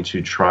they're going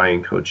to try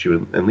and coach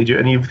you and lead you.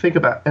 And you think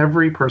about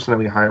every person that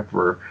we hire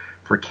for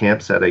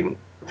camp setting,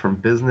 from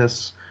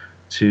business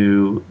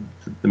to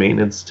the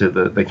maintenance to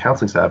the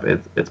counseling staff,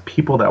 it's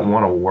people that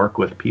want to work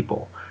with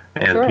people,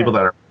 and people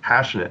that are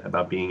passionate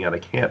about being at a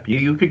camp.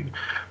 You could,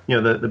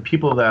 the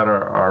people that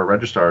are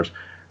registrars,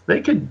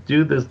 they could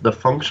do the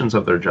functions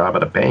of their job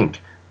at a bank,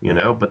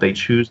 but they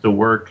choose to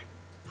work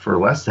for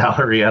less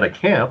salary at a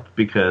camp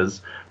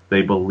because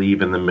they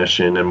believe in the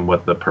mission and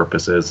what the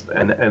purpose is,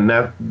 and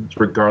that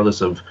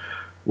regardless of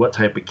what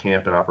type of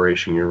camp and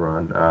operation you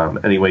run.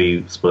 Any way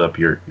you split up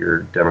your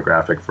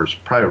demographic for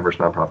private versus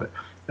nonprofit,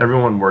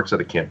 everyone works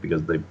at a camp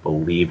because they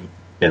believe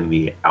in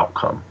the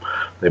outcome.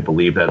 They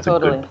believe that it's a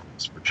good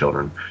place for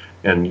children,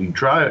 and you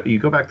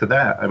go back to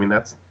that. I mean,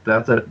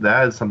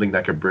 that is something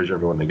that could bridge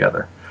everyone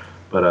together.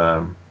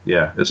 But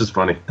yeah, it's just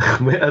funny.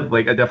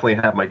 Like, I definitely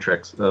have my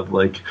tricks of,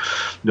 like,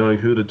 knowing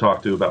who to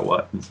talk to about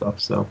what and stuff.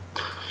 So,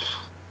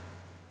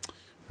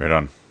 right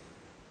on.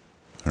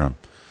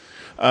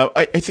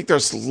 I think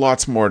there's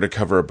lots more to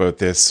cover about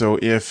this. So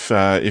if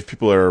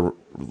people are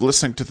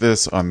listening to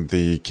this on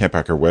the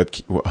CampHacker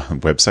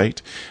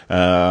website,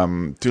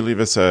 do leave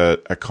us a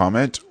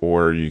comment,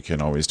 or you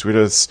can always tweet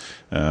us.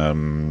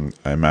 I'm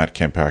at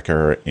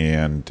CampHacker,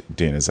 and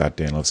Dana's at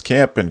Dan Loves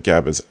Camp, and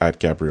Gab is at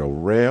Gabrielle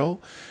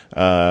Rail.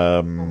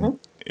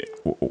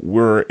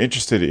 We're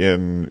interested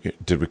in,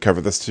 did we cover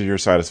this to your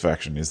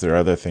satisfaction? Is there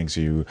other things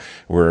you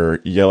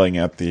were yelling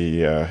at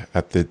the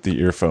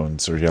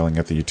earphones or yelling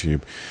at the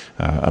YouTube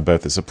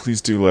about this? So please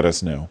do let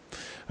us know.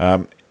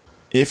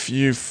 If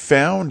you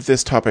found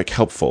this topic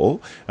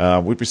helpful,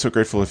 we'd be so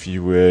grateful if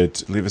you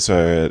would leave us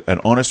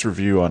an honest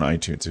review on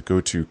iTunes. So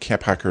go to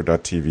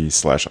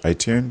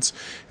camphacker.tv/iTunes,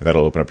 and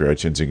that'll open up your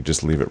iTunes. You can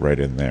just leave it right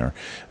in there.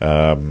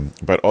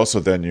 But also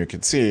then you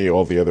can see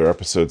all the other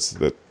episodes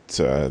that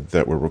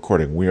we're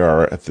recording. We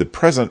are at the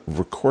present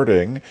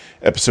recording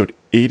episode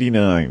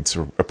 89,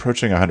 so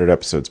approaching 100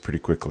 episodes pretty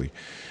quickly.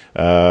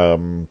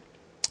 And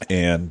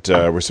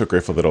we're so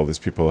grateful that all these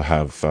people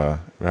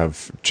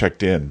have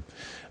checked in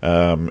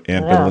and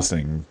been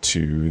listening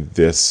to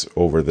this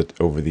over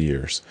the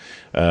years.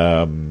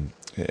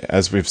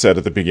 As we've said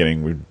at the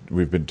beginning,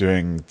 we've been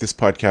doing this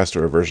podcast,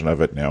 or a version of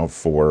it, now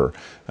for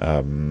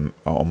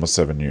almost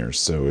 7 years.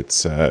 So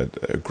it's a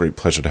great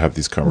pleasure to have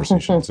these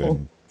conversations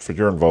and for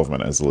your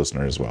involvement as a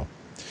listener as well.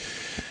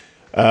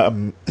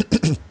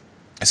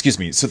 Excuse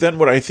me. So then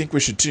what I think we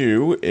should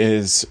do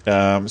is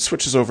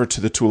switch us over to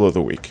the tool of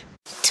the week.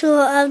 Tool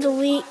of the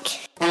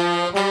week.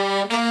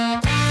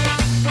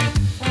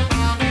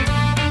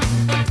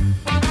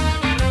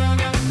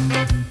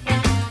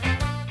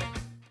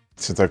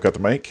 Since I've got the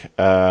mic,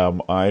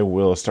 I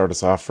will start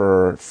us off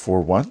for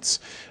once.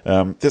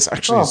 This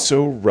actually is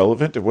so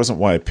relevant. It wasn't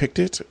why I picked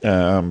it,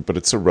 but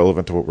it's so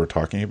relevant to what we're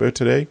talking about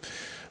today.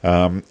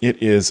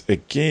 It is a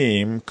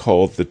game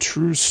called the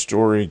True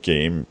Story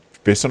Game,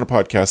 based on a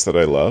podcast that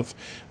I love.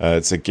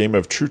 It's a game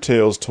of true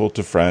tales told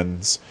to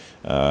friends.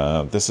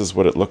 This is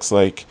what it looks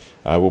like.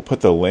 I will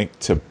put the link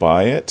to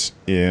buy it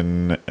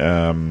in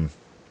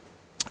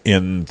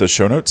the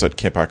show notes at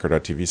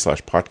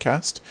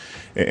camphacker.tv/podcast.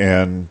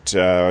 And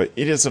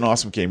it is an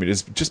awesome game. It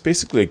is just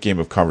basically a game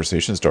of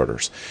conversation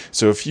starters.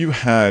 So if you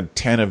had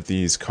 10 of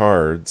these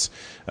cards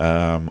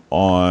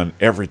on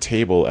every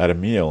table at a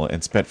meal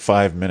and spent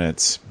 5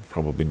 minutes,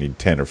 probably need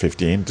 10 or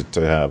 15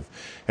 to have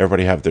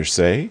everybody have their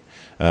say,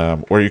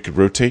 or you could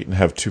rotate and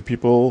have 2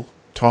 people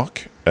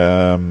talk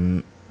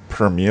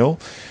per meal.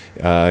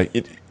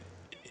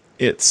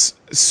 It's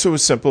so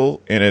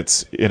simple in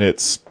its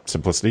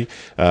simplicity,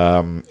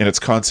 in its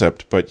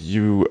concept, but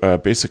you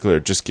basically are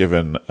just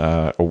given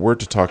a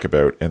word to talk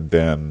about, and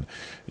then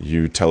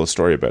you tell a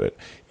story about it.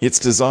 It's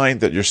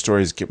designed that your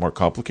stories get more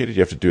complicated.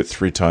 You have to do it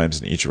 3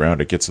 times in each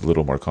round. It gets a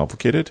little more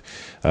complicated.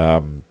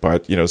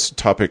 But,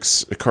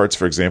 topics, cards,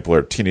 for example,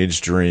 are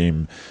teenage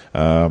dream,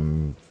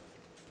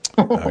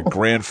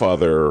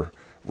 grandfather,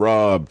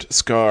 robbed,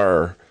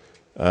 scar,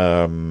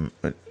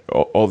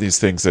 all these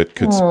things that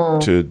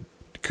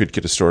could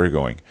get a story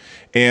going.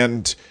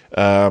 And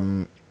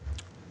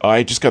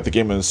I just got the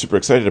game and was super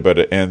excited about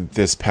it. And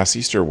this past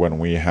Easter, when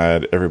we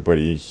had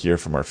everybody here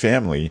from our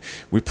family,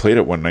 we played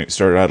it one night,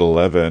 started at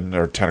 11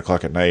 or 10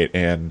 o'clock at night,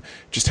 and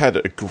just had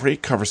a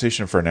great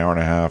conversation for an hour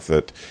and a half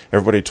that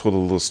everybody told a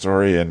little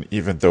story. And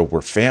even though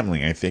we're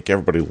family, I think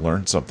everybody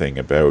learned something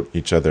about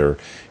each other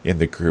in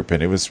the group.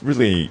 And it was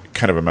really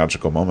kind of a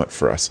magical moment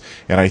for us.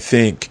 And I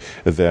think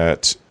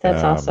that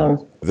That's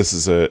awesome. This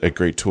is a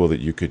great tool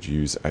that you could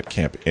use at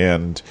camp.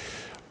 And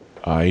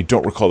I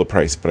don't recall the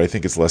price, but I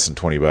think it's less than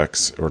 $20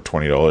 or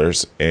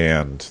 $20,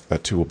 and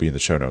that too will be in the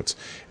show notes.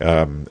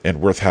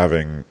 And worth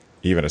having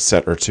even a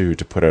set or two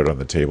to put out on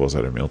the tables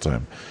at a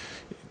mealtime.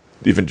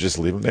 Even just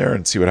leave them there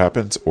and see what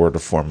happens, or to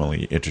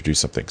formally introduce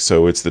something.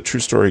 So it's the True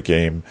Story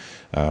game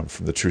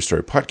from the True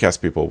Story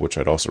podcast people, which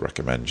I'd also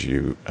recommend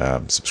you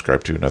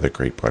subscribe to, another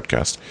great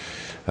podcast.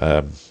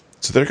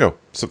 So there you go.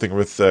 Something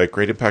with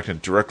great impact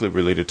and directly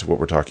related to what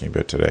we're talking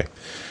about today.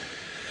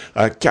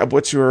 Gab,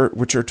 what's your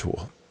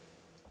tool?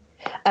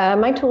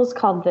 My tool is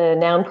called the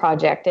Noun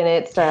Project, and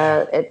it's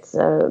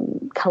a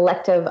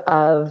collective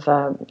of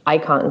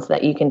icons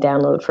that you can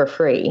download for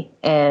free.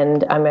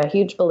 And I'm a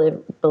huge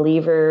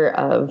believer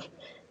of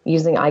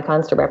using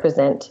icons to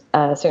represent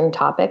certain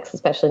topics,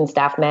 especially in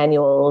staff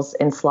manuals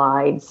and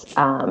slides,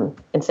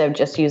 instead of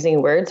just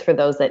using words for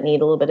those that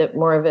need a little bit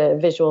more of a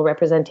visual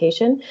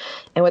representation.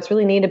 And what's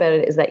really neat about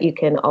it is that you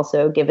can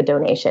also give a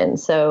donation.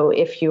 So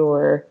if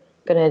you're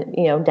going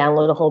to,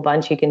 download a whole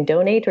bunch, you can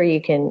donate, or you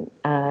can,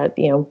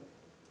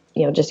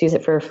 just use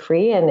it for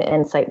free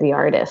and cite the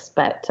artist.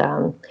 But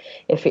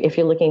if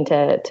you're looking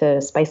to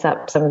spice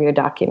up some of your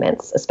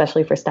documents,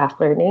 especially for staff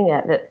learning,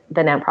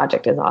 the Noun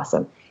Project is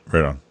awesome.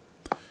 Right on.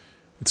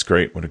 It's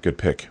great. What a good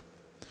pick.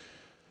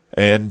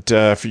 And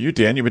for you,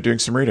 Dan, you've been doing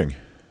some reading.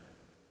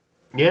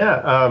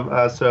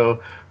 Yeah.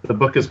 So the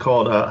book is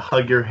called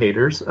Hug Your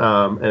Haters,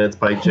 and it's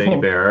by Jay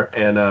Baer.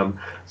 And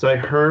so I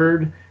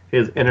heard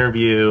his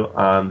interview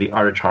on the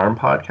Art of Charm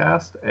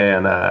podcast,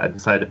 and I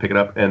decided to pick it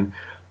up. And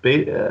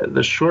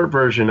the short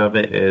version of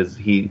it is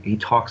he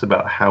talks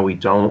about how we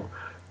don't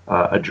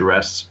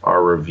address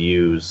our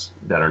reviews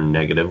that are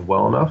negative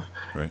well enough.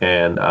 Right.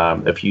 And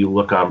if you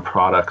look on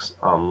products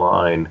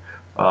online,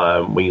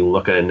 when you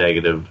look at a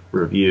negative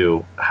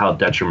review, how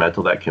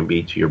detrimental that can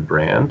be to your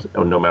brand,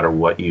 no matter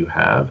what you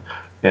have.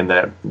 And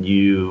that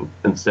you,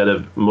 instead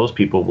of, most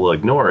people will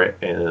ignore it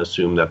and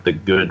assume that the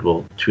good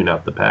will tune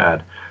out the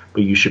bad,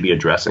 but you should be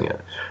addressing it.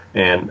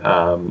 And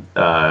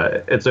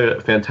it's a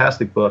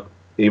fantastic book.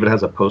 It even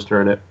has a poster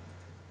in it.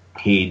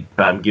 He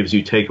gives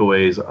you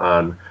takeaways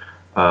on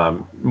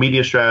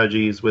media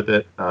strategies with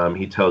it.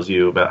 He tells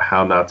you about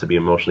how not to be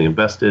emotionally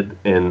invested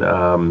in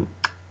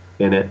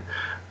it.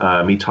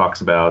 He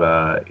talks about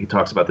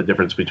the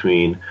difference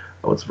between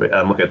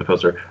I'm looking at the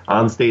poster,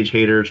 on-stage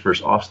haters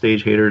versus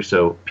off-stage haters.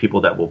 So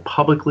people that will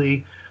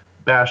publicly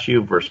bash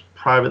you versus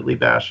privately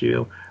bash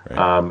you,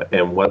 right.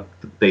 And what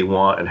they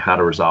want and how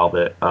to resolve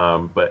it.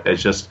 But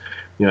it's just,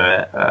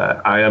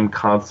 I am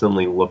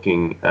constantly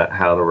looking at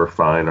how to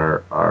refine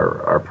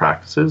our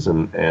practices,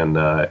 and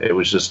it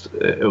was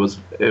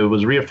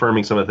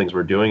reaffirming some of the things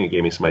we're doing. It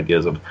gave me some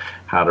ideas of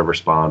how to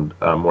respond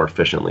more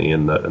efficiently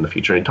in the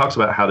future. And he talks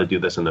about how to do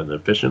this in an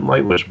efficient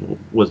light, which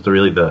was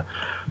really the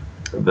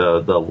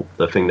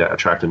thing that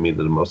attracted me to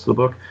the most of the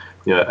book.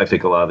 I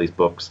think a lot of these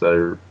books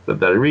that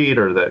I read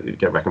or that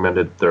get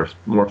recommended, they're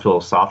more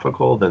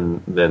philosophical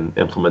than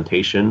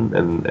implementation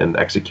and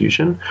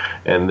execution.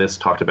 And this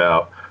talked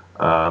about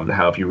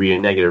how if you read a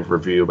negative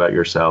review about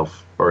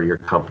yourself or your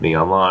company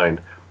online,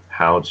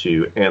 how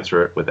to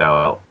answer it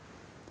without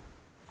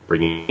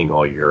bringing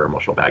all your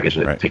emotional baggage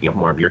and taking up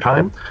more of your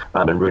time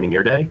and ruining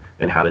your day,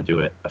 and how to do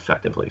it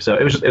effectively. So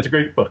it's a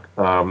great book.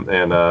 I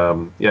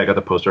got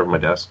the poster over my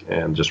desk,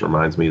 and just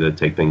reminds me to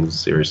take things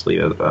seriously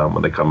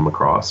when they come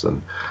across.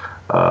 And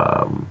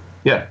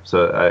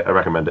so I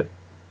recommend it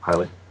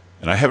highly.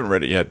 And I haven't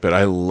read it yet, but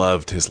I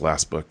loved his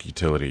last book.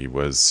 Utility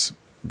was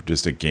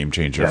just a game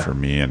changer for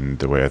me and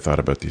the way I thought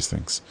about these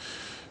things.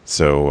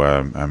 So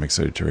I'm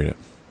excited to read it.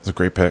 It's a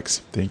great picks.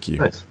 Thank you.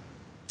 Nice.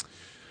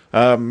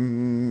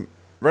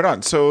 Right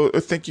on. So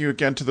thank you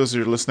again to those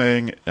who are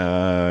listening.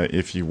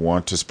 If you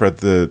want to spread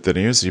the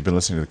news, you've been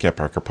listening to the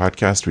CampHacker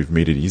podcast. We've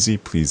made it easy.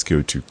 Please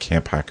go to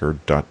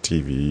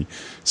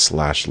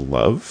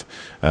camphacker.tv/love.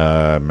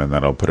 And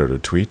then I'll put out a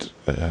tweet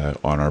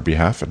on our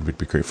behalf, and we'd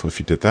be grateful if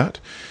you did that.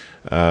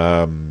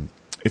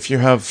 If you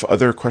have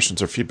other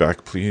questions or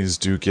feedback, please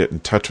do get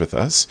in touch with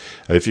us.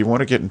 If you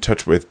want to get in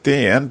touch with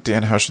Dan,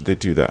 how should they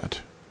do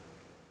that?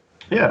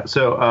 Yeah,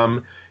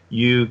 so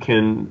you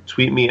can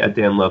tweet me at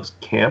Dan Loves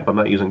Camp. I'm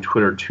not using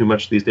Twitter too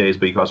much these days,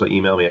 but you can also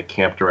email me at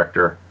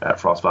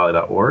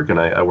campdirector@frostvalley.org,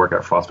 and I work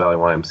at Frost Valley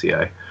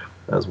YMCA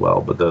as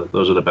well. But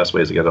those are the best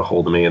ways to get a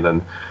hold of me. And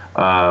then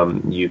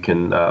you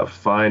can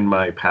find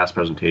my past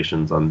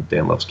presentations on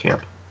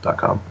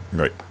danlovescamp.com.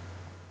 Right.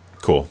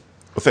 Cool.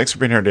 Well, thanks for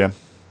being here, Dan.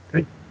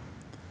 Great.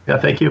 Yeah,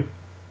 thank you.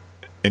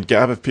 And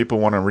Gab, if people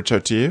want to reach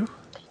out to you?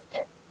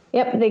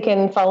 Yep, they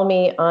can follow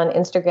me on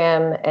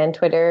Instagram and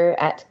Twitter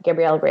at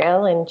Gabrielle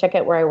Rail, and check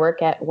out where I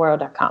work at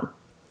waro.com.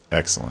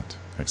 Excellent.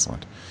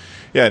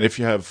 Yeah, and if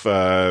you have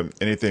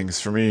anything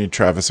for me,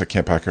 Travis at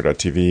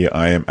CampHacker.tv.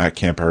 I am at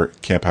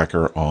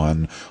CampHacker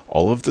on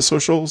all of the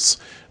socials.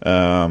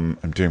 I'm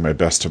doing my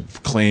best to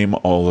claim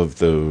all of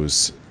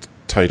those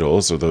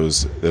titles or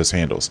those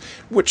handles,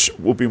 which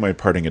will be my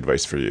parting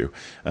advice for you.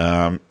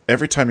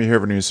 Every time you hear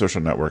of a new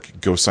social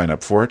network, go sign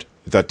up for it.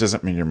 That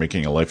doesn't mean you're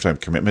making a lifetime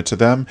commitment to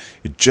them.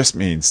 It just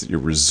means that you're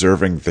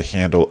reserving the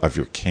handle of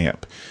your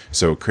camp.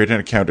 So create an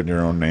account in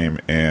your own name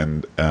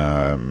and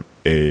one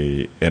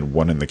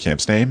in the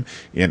camp's name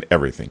and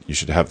everything. You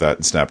should have that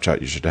in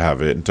Snapchat. You should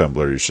have it in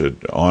Tumblr. You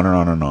should on and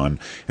on and on.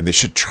 And you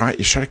should try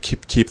to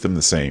keep them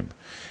the same.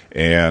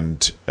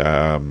 And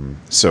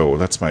so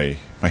that's my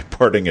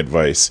parting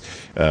advice,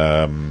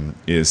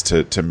 is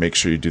to make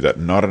sure you do that.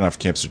 Not enough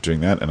camps are doing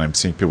that, and I'm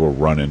seeing people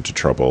run into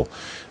trouble.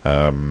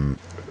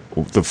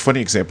 The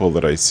funny example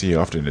that I see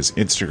often is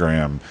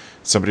Instagram.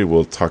 Somebody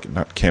will talk,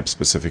 not camp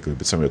specifically,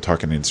 but somebody will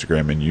talk on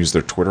Instagram and use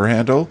their Twitter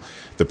handle,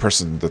 the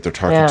person that they're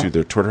talking to,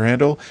 their Twitter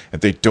handle,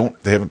 and they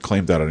haven't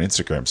claimed that on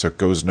Instagram, so it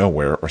goes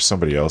nowhere, or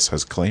somebody else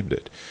has claimed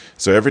it.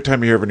 So every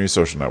time you hear of a new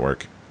social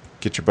network,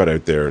 get your butt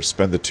out there,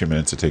 spend the 2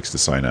 minutes it takes to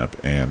sign up,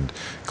 and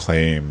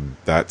claim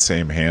that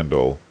same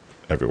handle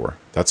everywhere.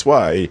 That's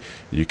why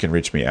you can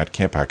reach me at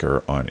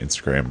CampHacker on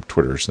Instagram,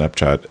 Twitter,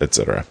 Snapchat,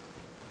 etc.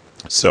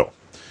 So,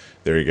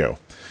 there you go.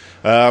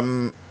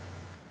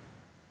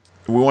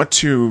 We want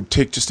to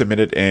take just a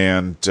minute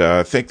and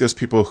thank those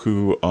people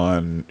who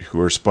are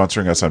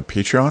sponsoring us on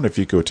Patreon. If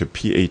you go to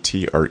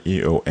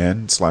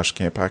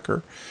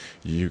patreon.com/CampHacker,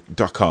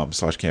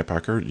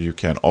 .com/CampHacker. You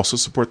can also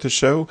support the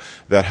show.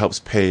 That helps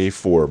pay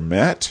for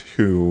Matt,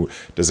 who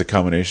does a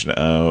combination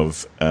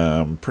of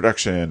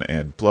production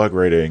and blog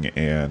writing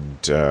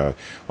and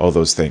all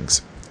those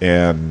things.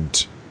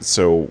 And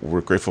so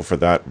we're grateful for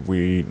that.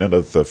 None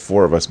of the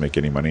four of us make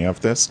any money off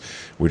this.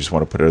 We just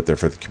want to put it out there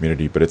for the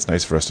community, but it's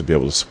nice for us to be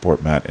able to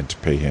support Matt and to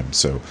pay him.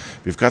 So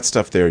we've got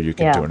stuff there. You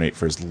can donate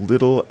for as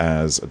little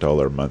as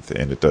 $1 a month,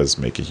 and it does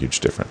make a huge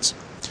difference.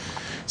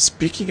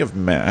 Speaking of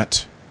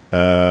Matt,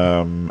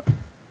 I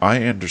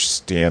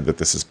understand that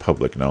this is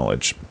public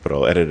knowledge, but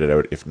I'll edit it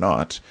out if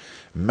not.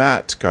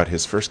 Matt got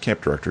his first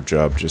camp director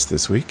job just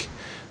this week.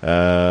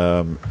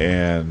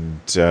 And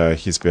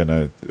he's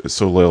been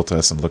so loyal to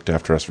us and looked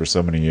after us for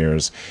so many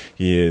years.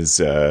 He is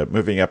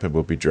moving up and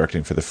will be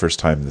directing for the first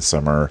time this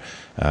summer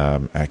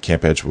at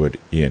Camp Edgewood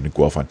in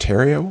Guelph,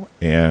 Ontario,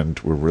 and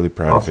we're really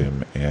proud of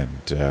him.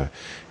 And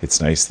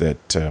it's nice to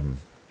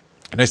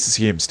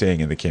see him staying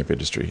in the camp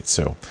industry.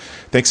 So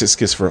thanks,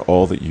 Iskis, for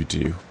all that you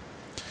do.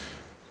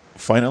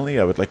 Finally,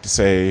 I would like to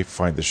say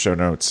find the show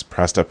notes,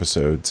 past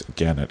episodes,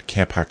 again at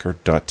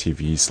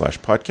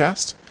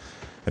camphacker.tv/podcast.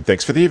 And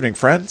thanks for the evening,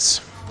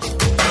 friends.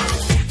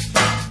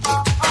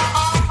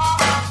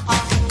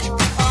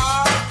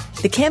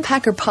 The Camp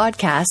Hacker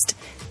podcast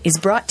is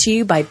brought to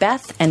you by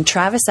Beth and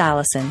Travis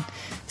Allison,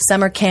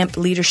 summer camp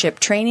leadership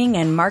training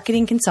and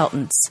marketing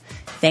consultants.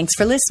 Thanks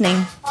for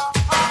listening.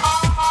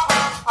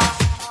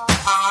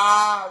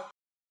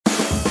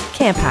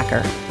 Camp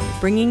Hacker,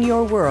 bringing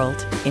your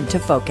world into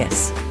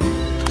focus.